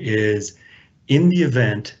concern is in the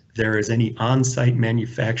event there is any on-site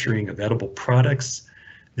manufacturing of edible products,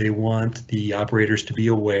 they want the operators to be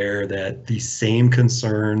aware that the same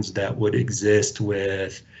concerns that would exist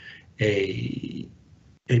with a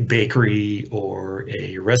bakery or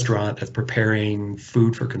a restaurant that's preparing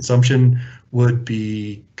food for consumption would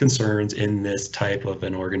be concerns in this type of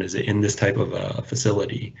an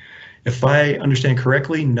facility. If I understand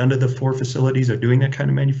correctly, none of the 4 facilities are doing that kind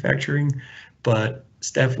of manufacturing, but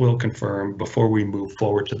staff will confirm before we move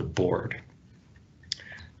forward to the board.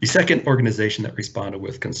 The second organization that responded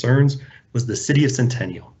with concerns was the City of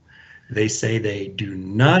Centennial. They say they do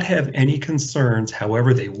not have any concerns.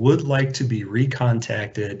 However, they would like to be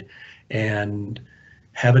recontacted and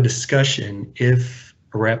have a discussion if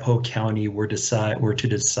Arapahoe County were to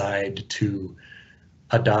decide to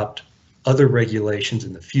adopt other regulations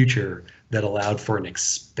in the future that allowed for an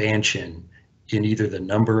expansion in either the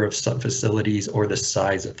number of sub-facilities or the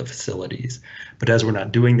size of the facilities. But as we're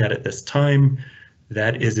not doing that at this time,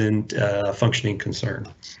 that isn't a functioning concern.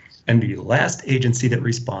 And the last agency that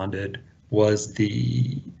responded was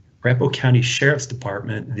the Arapahoe County Sheriff's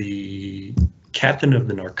Department. The captain of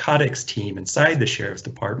the narcotics team inside the Sheriff's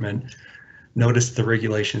Department noticed the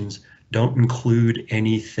regulations don't include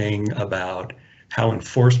anything about how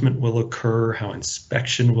enforcement will occur, how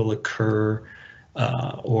inspection will occur,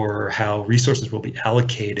 or how resources will be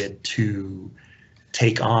allocated to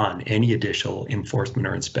take on any additional enforcement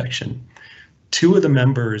or inspection. 2 of the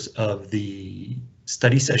members of the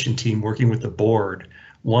study session team working with the board,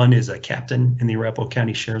 one is a captain in the Arapahoe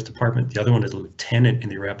County Sheriff's Department, the other one is a lieutenant in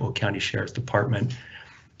the Arapahoe County Sheriff's Department.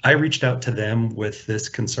 I reached out to them with this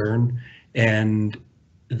concern, and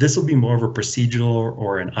this will be more of a procedural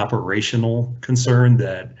or an operational concern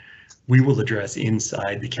that we will address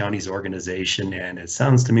inside the county's organization. And it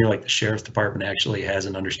sounds to me like the Sheriff's Department actually has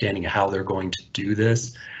an understanding of how they're going to do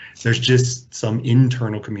this. There's just some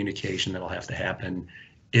internal communication that'll have to happen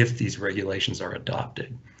if these regulations are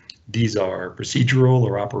adopted. These are procedural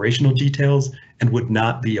or operational details and would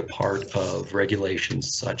not be a part of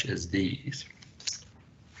regulations such as these.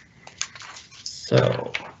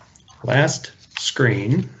 So, last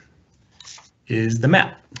screen is the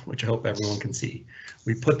map, which I hope everyone can see.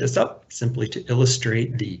 We put this up simply to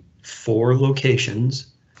illustrate the 4 locations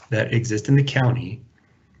that exist in the county.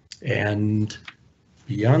 And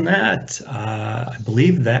beyond that, I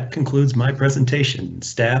believe that concludes my presentation.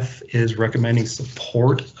 Staff is recommending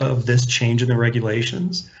support of this change in the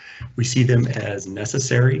regulations. We see them as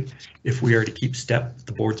necessary if we are to keep step with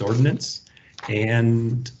the board's ordinance.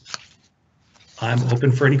 And I'm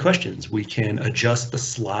open for any questions. We can adjust the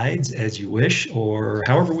slides as you wish, or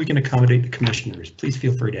however we can accommodate the commissioners. Please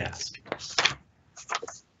feel free to ask.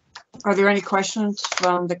 Are there any questions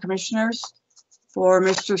from the commissioners for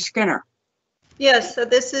Mr. Skinner? Yes, so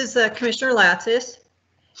this is Commissioner Latsis,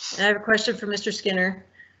 and I have a question for Mr. Skinner.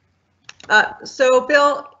 So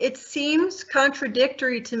Bill, it seems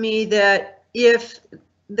contradictory to me that if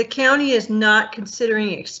the county is not considering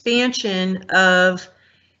expansion of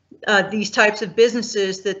these types of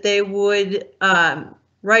businesses, that they would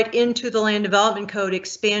write into the land development code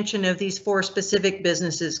expansion of these 4 specific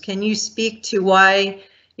businesses. Can you speak to why,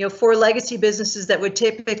 4 legacy businesses that would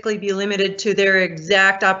typically be limited to their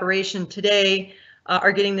exact operation today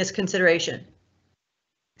are getting this consideration?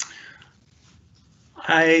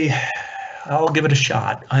 I'll give it a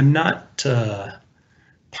shot. I'm not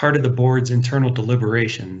part of the board's internal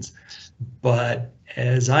deliberations, but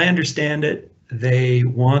as I understand it, they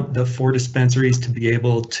want the 4 dispensaries to be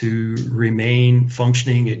able to remain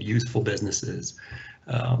functioning at useful businesses.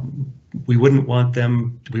 We wouldn't want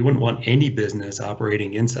any business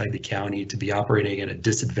operating inside the county to be operating at a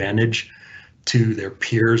disadvantage to their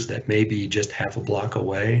peers that may be just half a block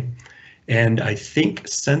away. And I think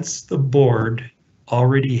since the board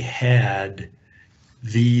already had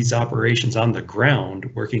these operations on the ground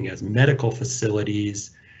working as medical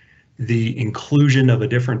facilities, the inclusion of a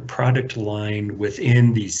different product line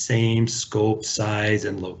within the same scope, size,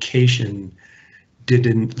 and location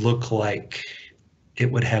didn't look like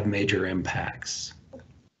it would have major impacts.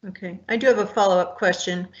 Okay, I do have a follow-up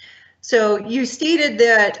question. So you stated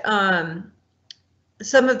that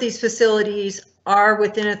some of these facilities are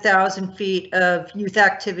within 1,000 feet of youth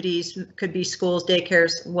activities, could be schools,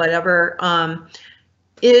 daycares, whatever.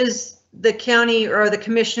 Is the county or the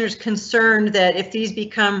commissioners concerned that if these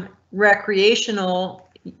become recreational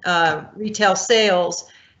retail sales,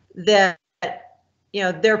 that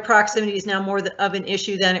their proximity is now more of an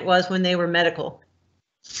issue than it was when they were medical?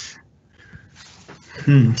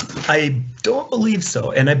 I don't believe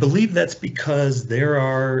so, and I believe that's because there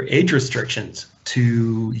are age restrictions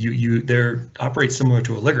to there operates similar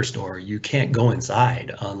to a liquor store. You can't go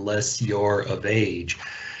inside unless you're of age.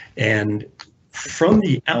 And from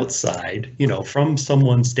the outside, from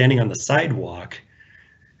someone standing on the sidewalk,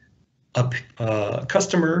 a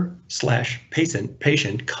customer /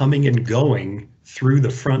 patient coming and going through the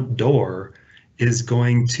front door is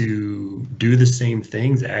going to do the same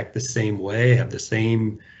things, act the same way, have the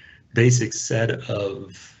same basic set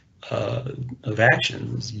of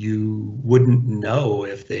actions. You wouldn't know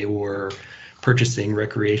if they were purchasing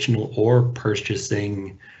recreational or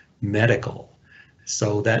purchasing medical.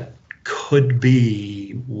 So that could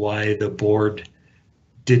be why the board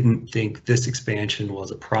didn't think this expansion was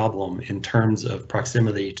a problem in terms of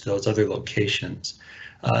proximity to those other locations.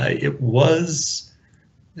 It was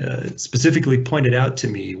specifically pointed out to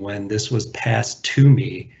me when this was passed to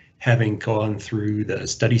me, having gone through the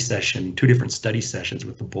study session, 2 different study sessions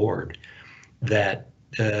with the board, that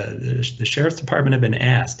the Sheriff's Department had been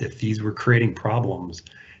asked if these were creating problems,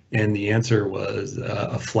 and the answer was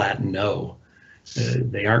a flat no.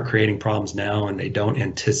 They aren't creating problems now, and they don't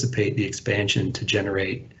anticipate the expansion to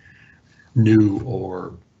generate new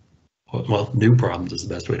problems is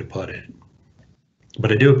the best way to put it.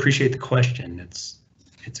 But I do appreciate the question.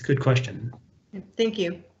 It's a good question. Thank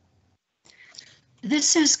you.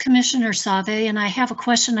 This is Commissioner Save, and I have a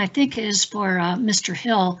question I think is for Mr.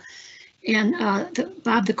 Hill. And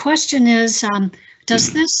Bob, the question is,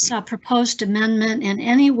 does this proposed amendment in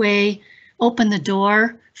any way open the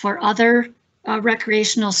door for other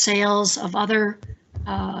recreational sales of other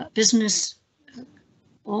business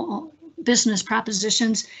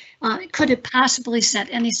propositions? Could it possibly set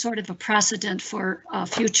any sort of a precedent for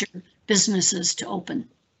future businesses to open?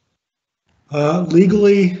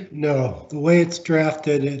 Legally, no. The way it's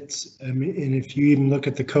drafted, and if you even look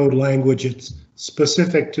at the code language, it's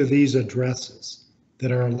specific to these addresses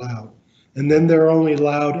that are allowed. And then they're only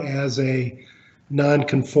allowed as a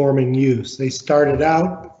non-conforming use. They started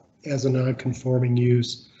out as a non-conforming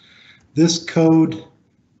use. This code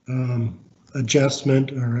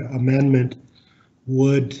adjustment or amendment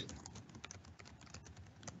would,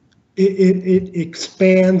 it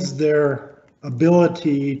expands their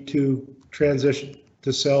ability to transition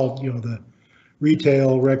to sell, the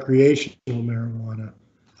retail recreational marijuana,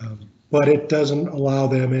 but it doesn't allow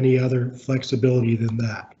them any other flexibility than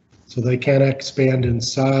that. So they can't expand in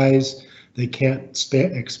size, they can't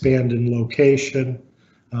expand in location.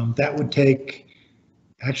 That would take,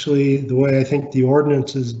 actually, the way I think the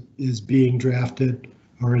ordinance is being drafted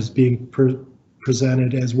or is being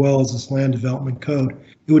presented, as well as this land development code,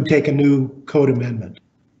 it would take a new code amendment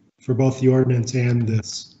for both the ordinance and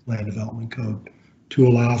this land development code to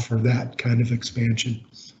allow for that kind of expansion,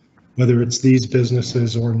 whether it's these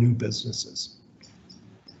businesses or new businesses.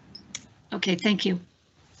 Okay, thank you.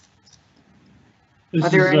 Are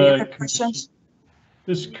there any other questions?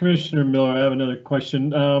 This is Commissioner Miller. I have another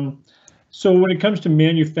question. So when it comes to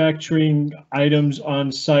manufacturing items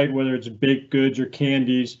on site, whether it's baked goods or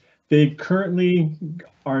candies, they currently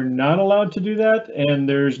are not allowed to do that, and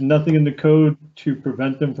there's nothing in the code to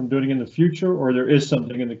prevent them from doing it in the future, or there is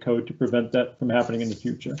something in the code to prevent that from happening in the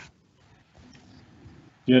future?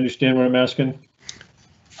 Do you understand what I'm asking?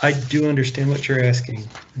 I do understand what you're asking.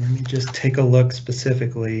 Let me just take a look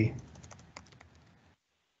specifically.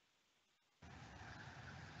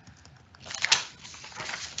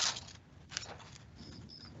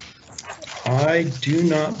 I do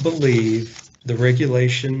not believe the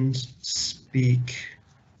regulations speak.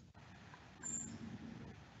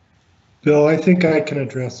 Bill, I think I can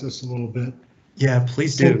address this a little bit. Yeah,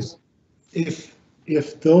 please do.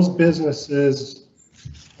 If those businesses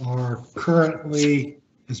are currently,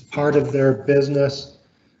 as part of their business,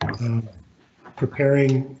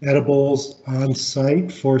 preparing edibles on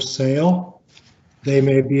site for sale, they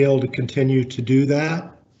may be able to continue to do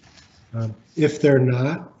that. If they're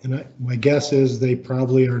not, and my guess is they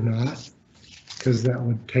probably are not, because that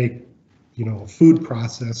would take, food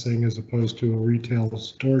processing as opposed to a retail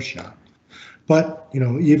store shop. But,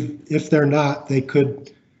 if they're not, they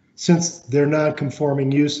could, since they're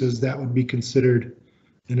non-conforming uses, that would be considered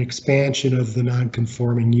an expansion of the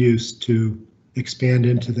non-conforming use to expand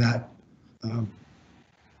into that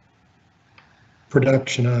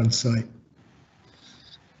production on site.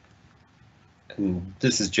 And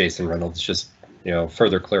this is Jason Reynolds. Just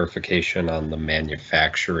further clarification on the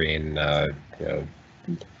manufacturing.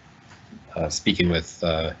 Speaking with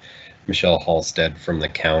Michelle Halstead from the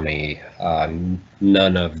county,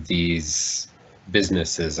 none of these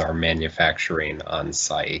businesses are manufacturing on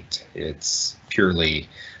site. It's purely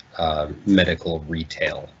medical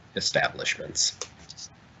retail establishments.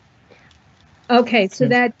 Okay, so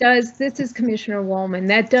this is Commissioner Woolman,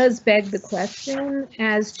 that does beg the question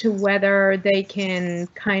as to whether they can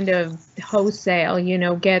kind of wholesale,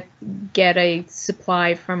 get a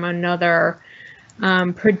supply from another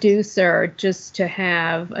producer just to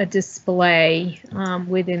have a display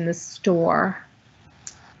within the store.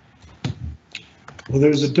 Well,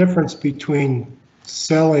 there's a difference between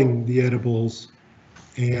selling the edibles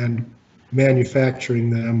and manufacturing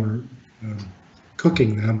them or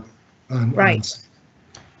cooking them on right.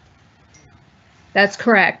 That's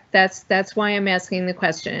correct. That's why I'm asking the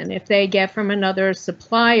question. If they get from another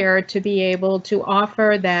supplier to be able to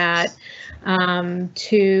offer that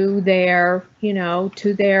to their,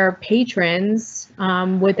 to their patrons,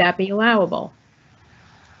 would that be allowable?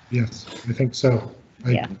 Yes, I think so.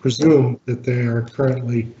 I presume that they are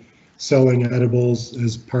currently selling edibles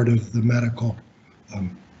as part of the medical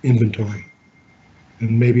inventory.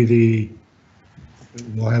 And maybe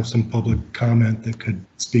we'll have some public comment that could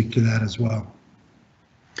speak to that as well.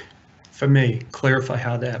 If I may clarify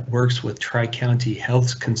how that works with Tri-County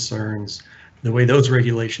Health's concerns, the way those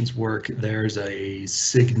regulations work, there's a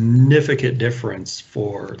significant difference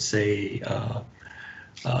for, say, a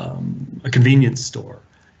convenience store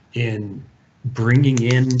in bringing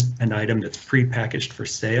in an item that's prepackaged for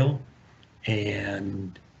sale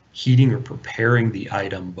and heating or preparing the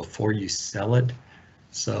item before you sell it.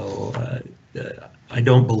 So I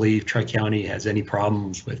don't believe Tri-County has any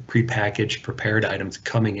problems with prepackaged prepared items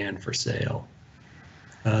coming in for sale.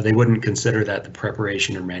 They wouldn't consider that the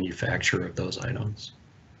preparation or manufacture of those items.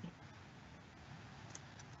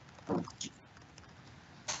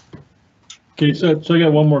 Okay, so I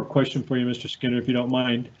got one more question for you, Mr. Skinner, if you don't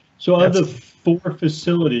mind. So of the 4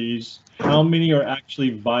 facilities, how many are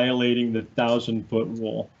actually violating the 1,000-foot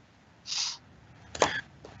rule?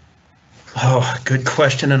 Oh, good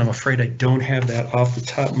question, and I'm afraid I don't have that off the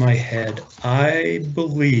top of my head. I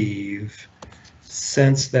believe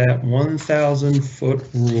since that 1,000-foot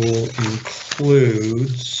rule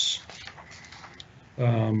includes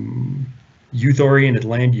youth-oriented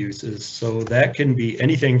land uses, so that can be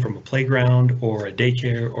anything from a playground or a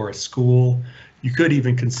daycare or a school. You could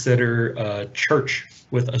even consider a church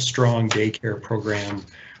with a strong daycare program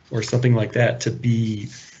or something like that to be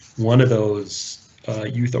one of those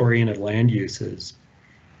youth-oriented land uses.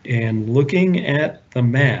 And looking at the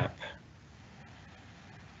map,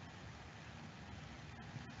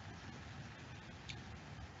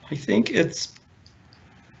 I think it's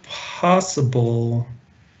possible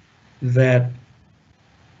that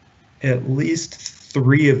at least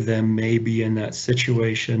 3 of them may be in that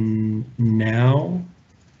situation now.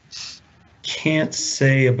 Can't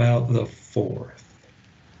say about the 4th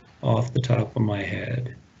off the top of my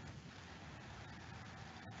head.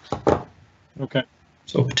 Okay.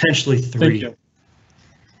 So potentially 3. Thank you.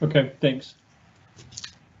 Okay, thanks.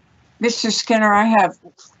 Mr. Skinner, I have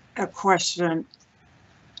a question.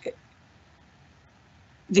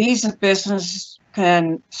 These businesses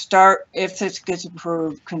can start, if this gets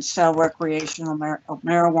approved, can sell recreational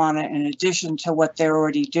marijuana in addition to what they're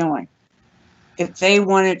already doing. If they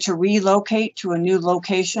wanted to relocate to a new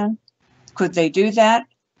location, could they do that?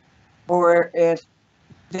 Or if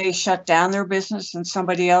they shut down their business and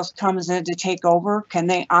somebody else comes in to take over, can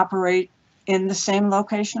they operate in the same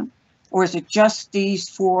location? Or is it just these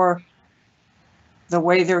 4, the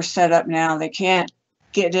way they're set up now? They can't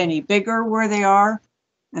get any bigger where they are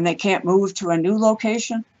and they can't move to a new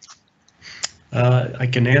location? I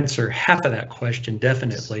can answer half of that question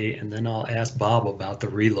definitely, and then I'll ask Bob about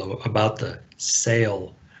the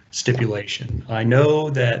sale stipulation. I know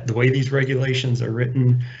that the way these regulations are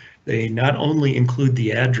written, they not only include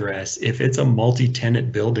the address, if it's a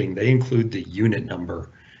multi-tenant building, they include the unit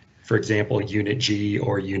number. For example, Unit G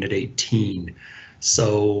or Unit 18.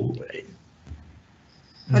 So,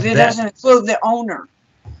 but it doesn't include the owner.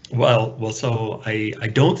 Well, so I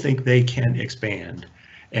don't think they can expand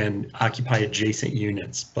and occupy adjacent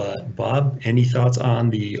units. But Bob, any thoughts on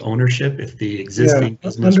the ownership if the existing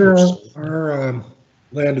business under were sold? our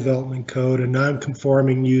land development code, a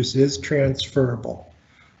non-conforming use is transferable.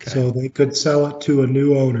 Okay. So they could sell it to a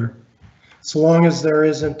new owner, so long as there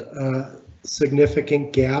isn't a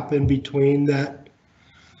significant gap in between that,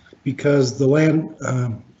 because the land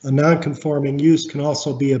a non-conforming use can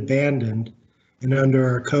also be abandoned. And under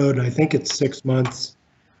our code, I think it's 6 months.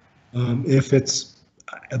 If it's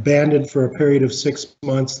abandoned for a period of 6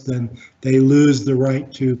 months, then they lose the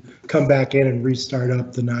right to come back in and restart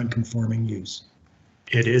up the non-conforming use.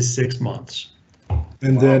 It is 6 months.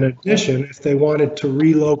 And then in addition, if they wanted to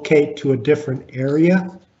relocate to a different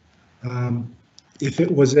area, if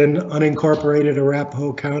it was in unincorporated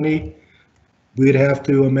Arapahoe County, we'd have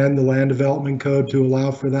to amend the land development code to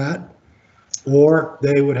allow for that. Or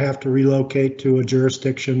they would have to relocate to a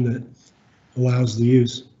jurisdiction that allows the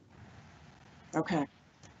use. Okay.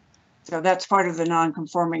 So that's part of the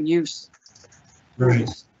non-conforming use. Right.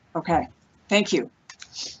 Okay, thank you.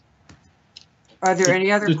 Are there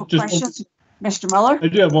any other Just questions? Mr. Muller? I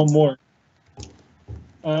do have one more.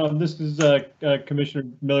 This is Commissioner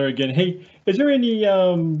Miller again. Hey, is there any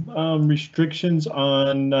restrictions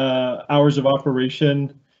on hours of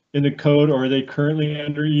operation in the code, or are they currently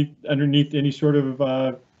underneath any sort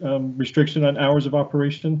of restriction on hours of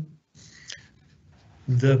operation?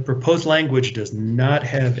 The proposed language does not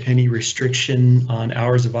have any restriction on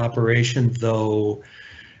hours of operation, though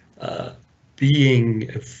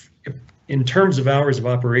in terms of hours of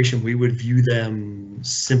operation, we would view them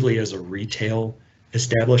simply as a retail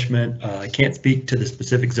establishment. I can't speak to the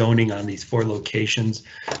specific zoning on these 4 locations,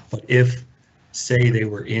 but if, say, they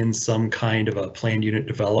were in some kind of a planned unit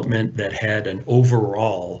development that had an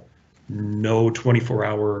overall no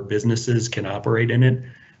 24-hour businesses can operate in it,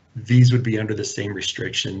 these would be under the same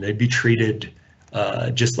restriction. They'd be treated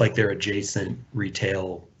just like their adjacent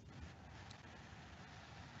retail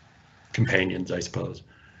companions, I suppose.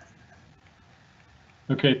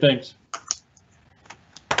 Okay, thanks.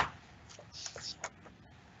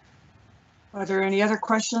 Are there any other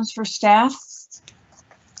questions for staff?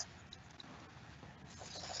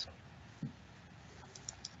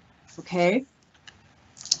 Okay.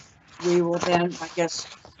 We will then, I guess,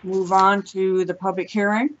 move on to the public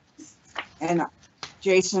hearing. And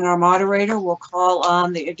Jason, our moderator, will call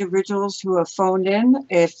on the individuals who have phoned in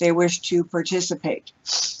if they wish to participate.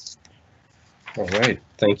 All right.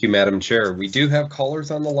 Thank you, Madam Chair. We do have callers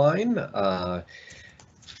on the line,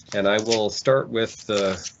 and I will start with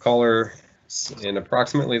the caller in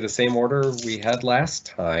approximately the same order we had last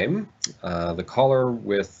time. The caller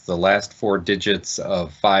with the last 4 digits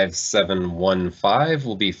of 5715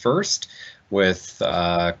 will be first, with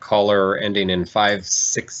caller ending in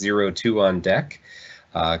 5602 on deck.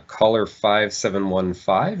 Caller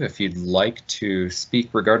 5715, if you'd like to speak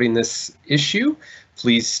regarding this issue,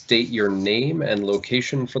 please state your name and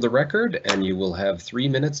location for the record, and you will have 3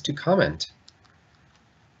 minutes to comment.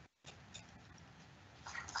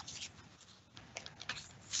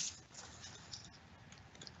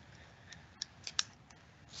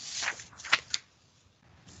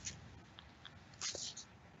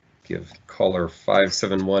 Give caller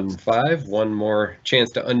 5715 one more chance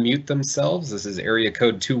to unmute themselves. This is area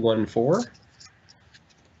code 214.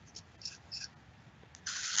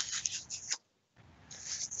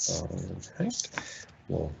 All right,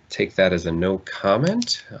 we'll take that as a no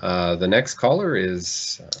comment. The next caller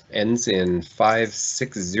ends in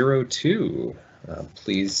 5602.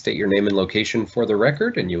 Please state your name and location for the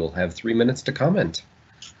record, and you will have 3 minutes to comment.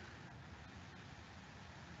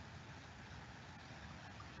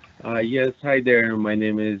 Yes, hi there. My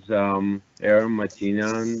name is Aaron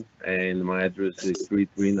Matinan, and my address is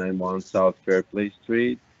 3391 South Fairplay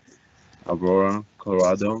Street, Aurora,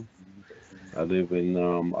 Colorado. I live in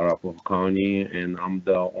Arapahoe County, and I'm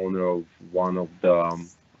the owner of one of the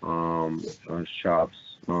shops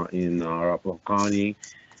in Arapahoe County.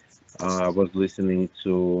 I was listening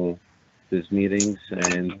to these meetings,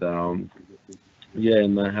 and yeah,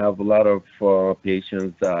 and I have a lot of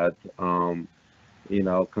patients that you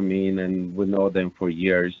know, come in, and we know them for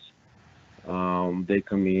years. They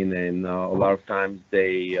come in, and a lot of times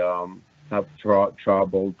they have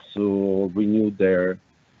trouble to renew their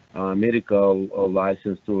medical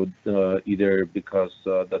license to either because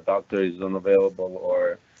the doctor is unavailable,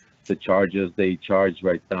 or the charges they charge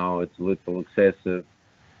right now, it's a little excessive.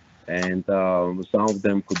 And some of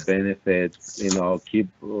them could benefit, you know, keep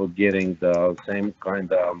getting the same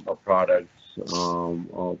kind of products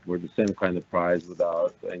for the same kind of price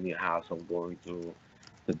without any hassle going to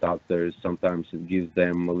the doctors. Sometimes it gives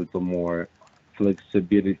them a little more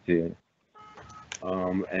flexibility.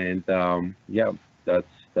 Yeah,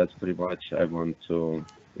 that's pretty much I want to,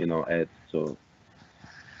 you know, add to.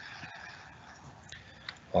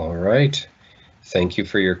 All right. Thank you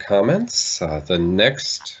for your comments. The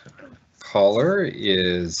next caller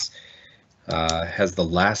has the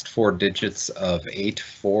last 4 digits of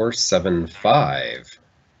 8475.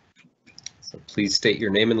 So please state your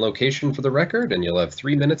name and location for the record, and you'll have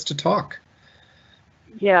 3 minutes to talk.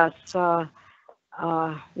 Yes,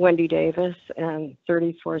 Wendy Davis and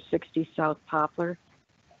 3460 South Poplar.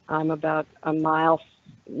 I'm about a mile,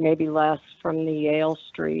 maybe less, from the Yale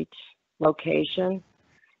Street location.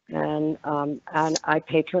 And I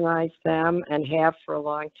patronize them and have for a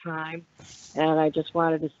long time. And I just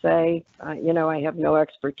wanted to say, you know, I have no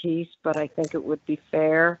expertise, but I think it would be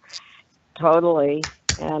fair, totally.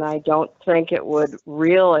 And I don't think it would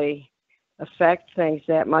really affect things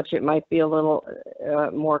that much. It might be a little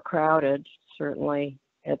more crowded, certainly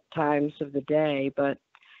at times of the day, but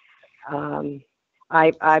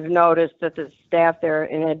I've noticed that the staff there,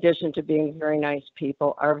 in addition to being very nice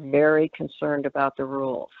people, are very concerned about the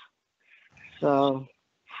rules. So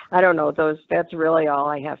I don't know, that's really all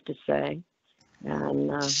I have to say.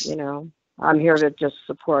 And, you know, I'm here to just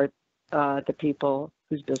support the people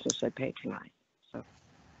whose business I patronize. So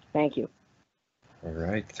thank you. All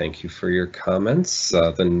right, thank you for your comments.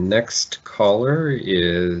 The next caller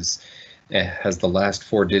has the last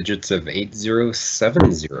 4 digits of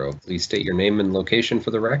 8070. Please state your name and location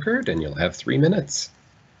for the record, and you'll have 3 minutes.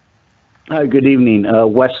 Hi, good evening.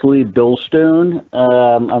 Wesley Billstone.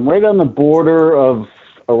 I'm right on the border of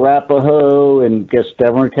Arapahoe and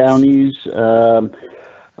Gestever counties.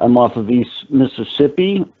 I'm off of East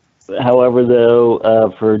Mississippi. However,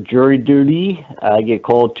 though, for jury duty, I get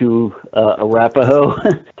called to Arapahoe.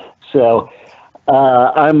 So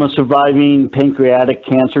I'm a surviving pancreatic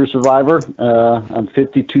cancer survivor. I'm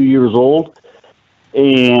 52 years old,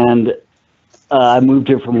 and I moved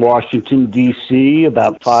here from Washington, D.C.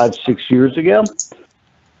 about 5-6 years ago.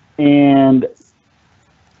 And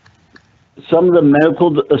some of the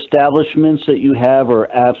medical establishments that you have are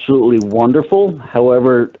absolutely wonderful.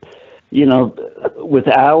 However, you know, with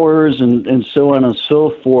hours and so on and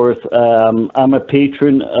so forth, I'm a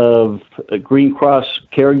patron of Green Cross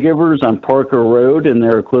Caregivers on Parker Road, and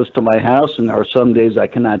they're close to my house, and there are some days I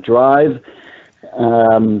cannot drive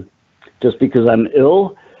just because I'm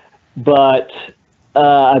ill. But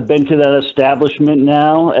I've been to that establishment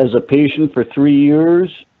now as a patient for 3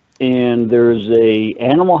 years, and there's a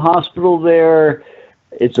animal hospital there.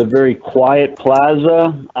 It's a very quiet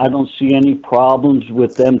plaza. I don't see any problems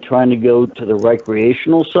with them trying to go to the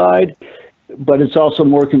recreational side, but it's also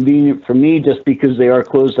more convenient for me just because they are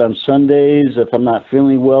closed on Sundays. If I'm not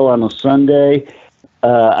feeling well on a Sunday,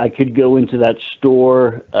 I could go into that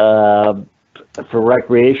store for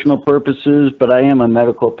recreational purposes, but I am a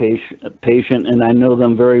medical patient, and I know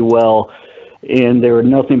them very well, and they're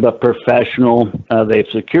nothing but professional. They have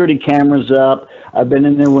security cameras up. I've been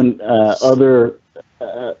in there when other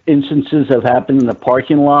instances have happened in the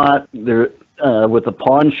parking lot. They're with a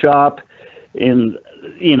pawn shop, and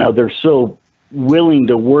you know, they're so willing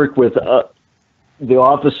to work with the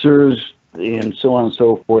officers and so on and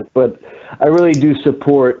so forth. But I really do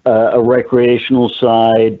support a recreational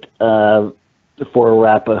side for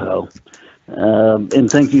Arapahoe. And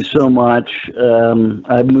thank you so much.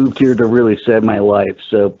 I moved here to really save my life,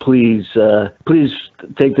 so please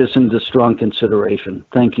take this into strong consideration.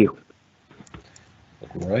 Thank you.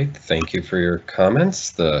 All right, thank you for your comments.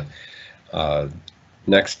 The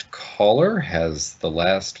next caller has the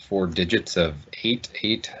last 4 digits of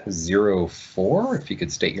 8804. If you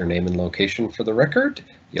could state your name and location for the record,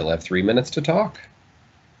 you'll have 3 minutes to talk.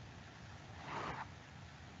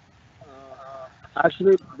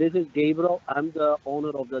 Actually, this is Gabriel. I'm the owner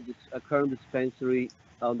of the current dispensary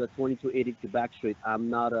on the 2280 Quebec Street. I'm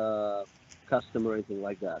not a customer or anything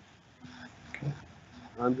like that. Okay.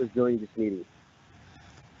 I'm just joining this meeting.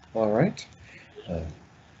 All right.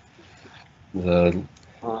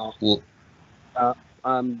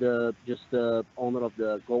 I'm just the owner of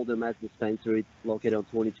the Golden Mass Dispensary located on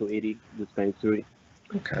 2280 Dispensary.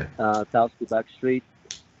 Okay. South Quebec Street,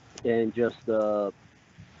 and just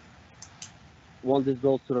once this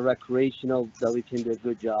goes to the recreational, that we can do a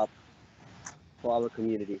good job for our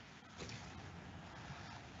community.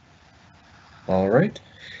 All right.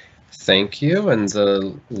 Thank you. And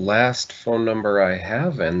the last phone number I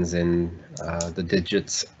have ends in the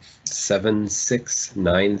digits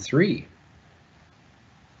 7693.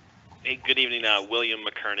 Hey, good evening. William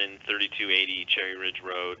McKernan, 3280 Cherry Ridge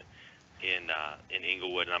Road in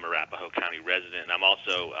Inglewood, and I'm a Arapahoe County resident. And I'm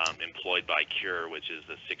also employed by Cure, which is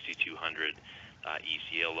the 6200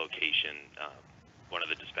 ECL location, one of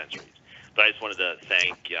the dispensaries. But I just wanted to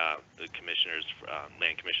thank the commissioners,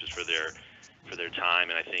 land commissioners, for their time,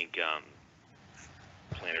 and I think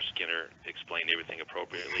Planner Skinner explained everything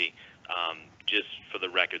appropriately. Just for the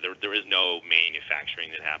record, there is no manufacturing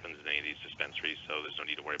that happens in any of these dispensaries, so there's no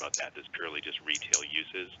need to worry about that. There's purely just retail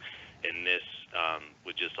uses, and this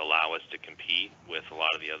would just allow us to compete with a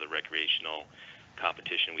lot of the other recreational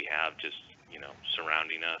competition we have just,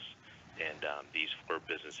 surrounding us. And these 4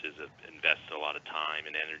 businesses have invested a lot of time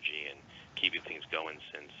and energy in keeping things going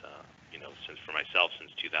since, since for myself,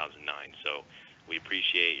 since 2009. So we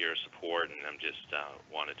appreciate your support, and I'm just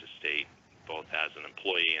wanted to state, both as an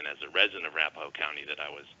employee and as a resident of Arapahoe County, that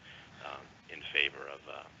I was in favor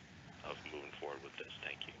of moving forward with this.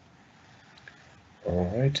 Thank you.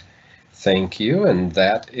 All right. Thank you. And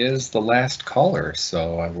that is the last caller.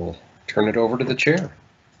 So I will turn it over to the chair.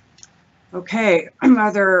 Okay,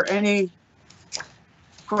 are there any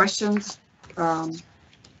questions?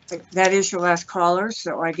 That is your last caller,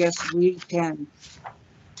 so I guess we can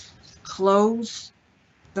close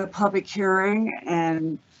the public hearing,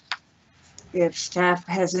 and if staff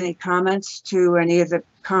has any comments to any of the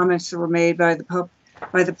comments that were made by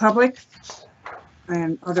the public,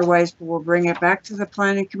 and otherwise we'll bring it back to the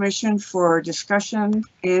Planning Commission for discussion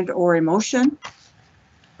and or a motion.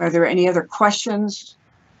 Are there any other questions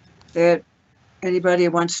that anybody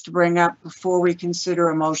wants to bring up before we consider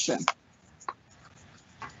a motion?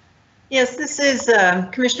 Yes, this is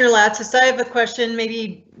Commissioner Latsis. I have a question.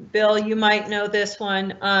 Maybe Bill, you might know this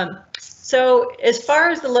one. So as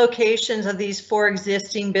far as the locations of these 4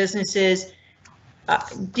 existing businesses,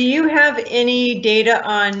 do you have any data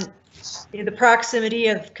on the proximity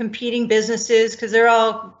of competing businesses? Because they're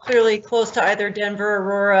all clearly close to either Denver,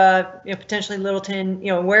 Aurora, potentially Littleton,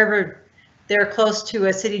 wherever they're close to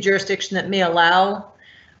a city jurisdiction that may allow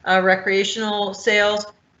recreational sales.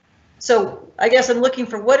 So I guess I'm looking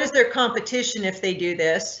for, what is their competition if they do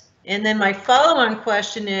this? And then my follow-on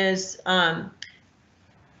question is, I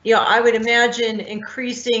would imagine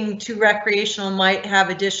increasing to recreational might have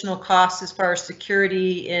additional costs as far as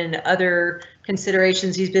security and other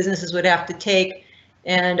considerations these businesses would have to take.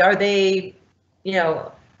 And are they,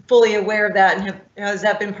 fully aware of that, and has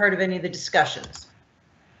that been part of any of the discussions?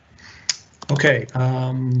 Okay.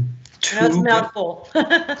 That's a mouthful.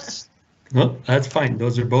 Well, that's fine.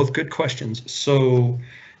 Those are both good questions. So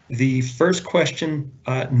the first question,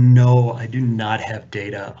 no, I do not have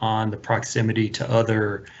data on the proximity to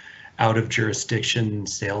other out of jurisdiction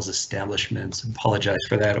sales establishments. Apologize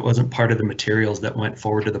for that. It wasn't part of the materials that went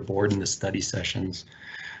forward to the board in the study sessions.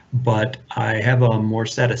 But I have a more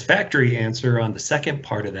satisfactory answer on the second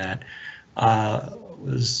part of that.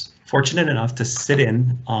 Was fortunate enough to sit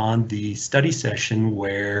in on the study session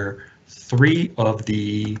where 3 of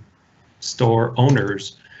the store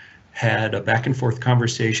owners had a back and forth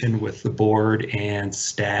conversation with the board and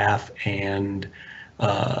staff, and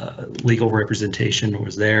legal representation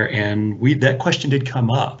was there, and that question did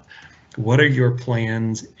come up. What are your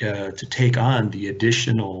plans to take on the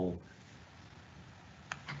additional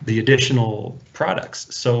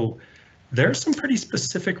products? So there are some pretty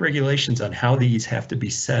specific regulations on how these have to be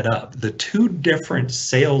set up. The 2 different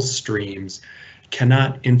sales streams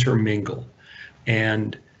cannot intermingle,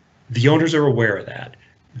 and the owners are aware of that.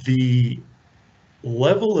 The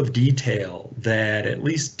level of detail that at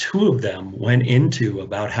least 2 of them went into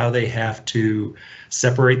about how they have to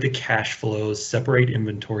separate the cash flows, separate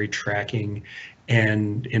inventory tracking,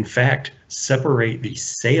 and in fact, separate the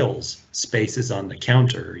sales spaces on the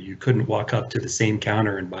counter. You couldn't walk up to the same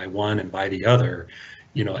counter and buy one and buy the other,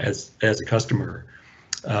 as a customer.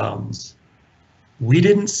 We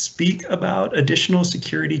didn't speak about additional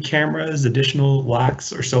security cameras, additional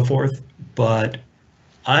locks, or so forth, but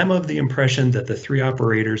I'm of the impression that the 3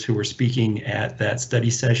 operators who were speaking at that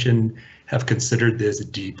study session have considered this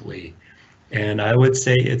deeply. And I would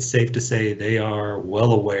say it's safe to say they are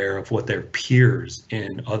well aware of what their peers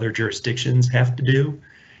in other jurisdictions have to do,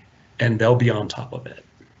 and they'll be on top of it.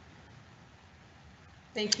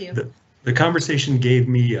 Thank you. The conversation gave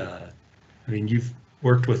me, you've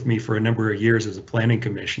worked with me for a number of years as a planning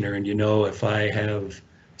commissioner, and if I have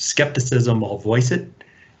skepticism, I'll voice it.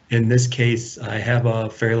 In this case, I have a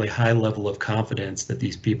fairly high level of confidence that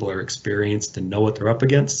these people are experienced and know what they're up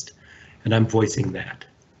against, and I'm voicing that.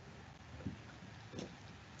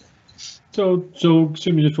 So excuse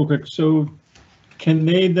me just real quick. So can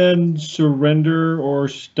they then surrender or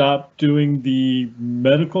stop doing the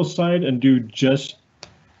medical side and do just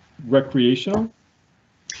recreational?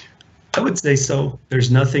 I would say so.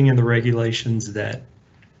 There's nothing in the regulations that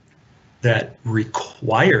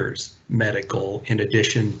requires medical in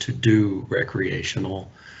addition to do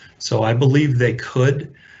recreational. So I believe they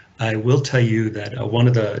could. I will tell you that one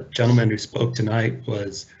of the gentlemen who spoke tonight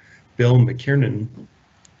was Bill McKiernan,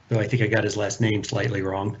 though I think I got his last name slightly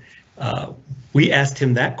wrong. We asked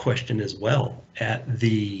him that question as well at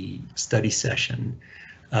the study session.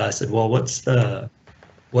 I said, well, what's the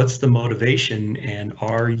What's the motivation, and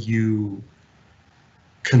are you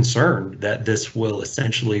concerned that this will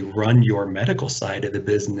essentially run your medical side of the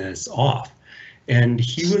business off? And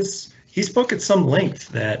he spoke at some length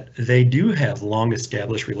that they do have long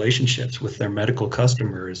established relationships with their medical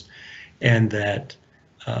customers, and that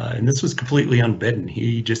and this was completely unbidden.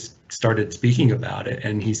 He just started speaking about it,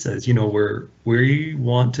 and he says, you know, we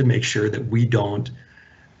want to make sure that we don't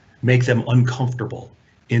make them uncomfortable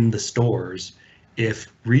in the stores if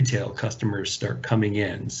retail customers start coming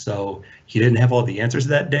in. So he didn't have all the answers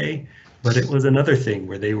that day, but it was another thing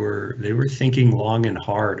where they were thinking long and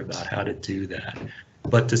hard about how to do that.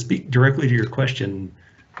 But to speak directly to your question,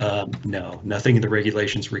 no, nothing in the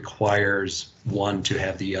regulations requires one to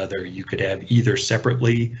have the other. You could have either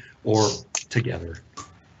separately or together.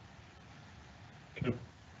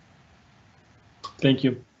 Thank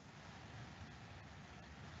you.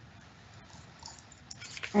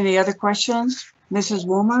 Any other questions? Mrs.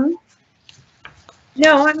 Woolman?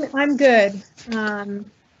 No, I'm good.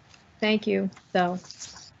 Thank you, though.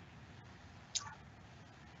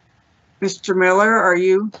 Mr. Miller, are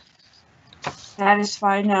you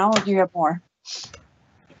satisfied now, or do you have more?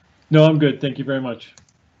 No, I'm good. Thank you very much.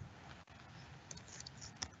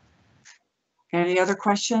 Any other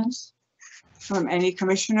questions from any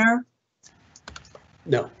commissioner?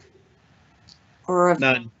 No. Or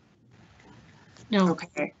None. No.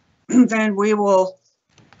 okay, then we will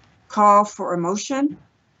call for a motion.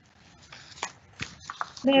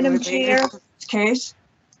 Madam related Chair. to this case.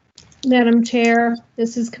 Madam Chair,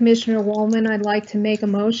 this is Commissioner Woolman. I'd like to make a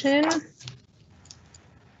motion.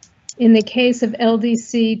 In the case of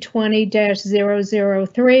LDC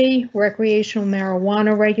 20-003, recreational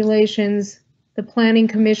marijuana regulations, the planning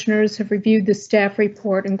commissioners have reviewed the staff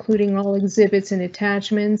report, including all exhibits and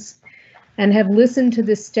attachments, and have listened to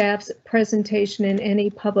the staff's presentation and any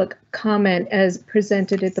public comment as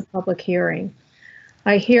presented at the public hearing.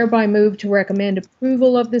 I hereby move to recommend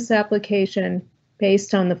approval of this application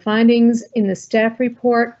based on the findings in the staff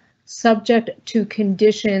report, subject to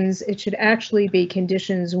conditions. It should actually be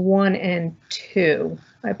conditions 1 and 2.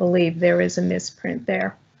 I believe there is a misprint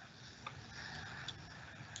there.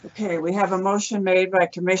 Okay, we have a motion made by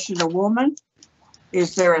Commissioner Woolman.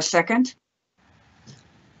 Is there a second?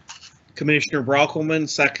 Commissioner Brockelman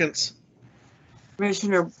seconds.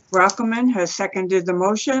 Commissioner Brockelman has seconded the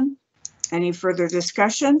motion. Any further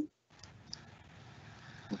discussion?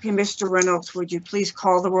 Okay, Mr. Reynolds, would you please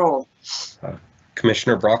call the roll?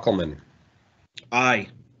 Commissioner Brockelman. Aye.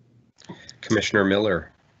 Commissioner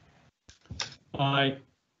Miller. Aye.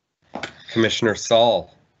 Commissioner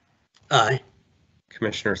Saul. Aye.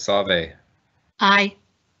 Commissioner Sauve. Aye.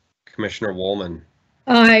 Commissioner Woolman.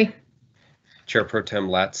 Aye. Chair Pro Tem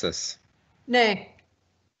Latsis. Nay.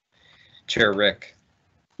 Chair Rick.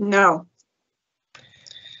 No.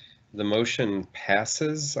 The motion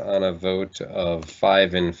passes on a vote of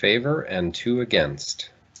 5 in favor and 2 against.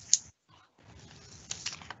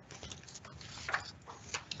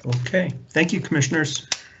 Okay, thank you, commissioners.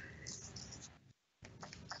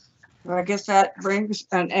 Well, I guess that brings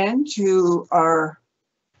an end to our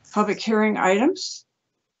public hearing items.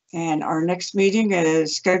 And our next meeting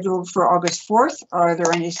is scheduled for August 4th. Are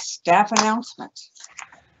there any staff announcements?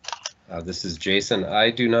 This is Jason.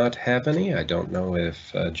 I do not have any. I don't know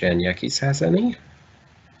if Jan Yekis has any.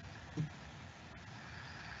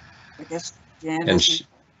 I guess Jan And doesn't-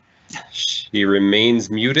 she remains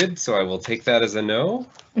muted, so I will take that as a no.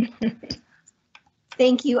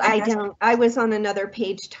 Thank you. I Okay. don't, I was on another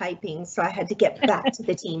page typing, so I had to get back to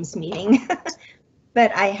the Teams meeting.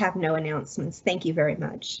 But I have no announcements. Thank you very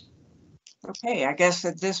much. Okay, I guess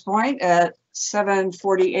at this point at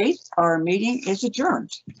 7:48, our meeting is adjourned.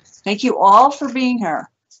 Thank you all for being here.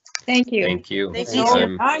 Thank you. Thank you. Thank It's you. so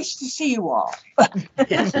I'm nice to see you all.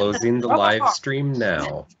 closing the live stream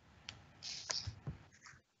now.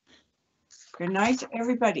 Good night,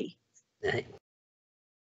 everybody. Aye.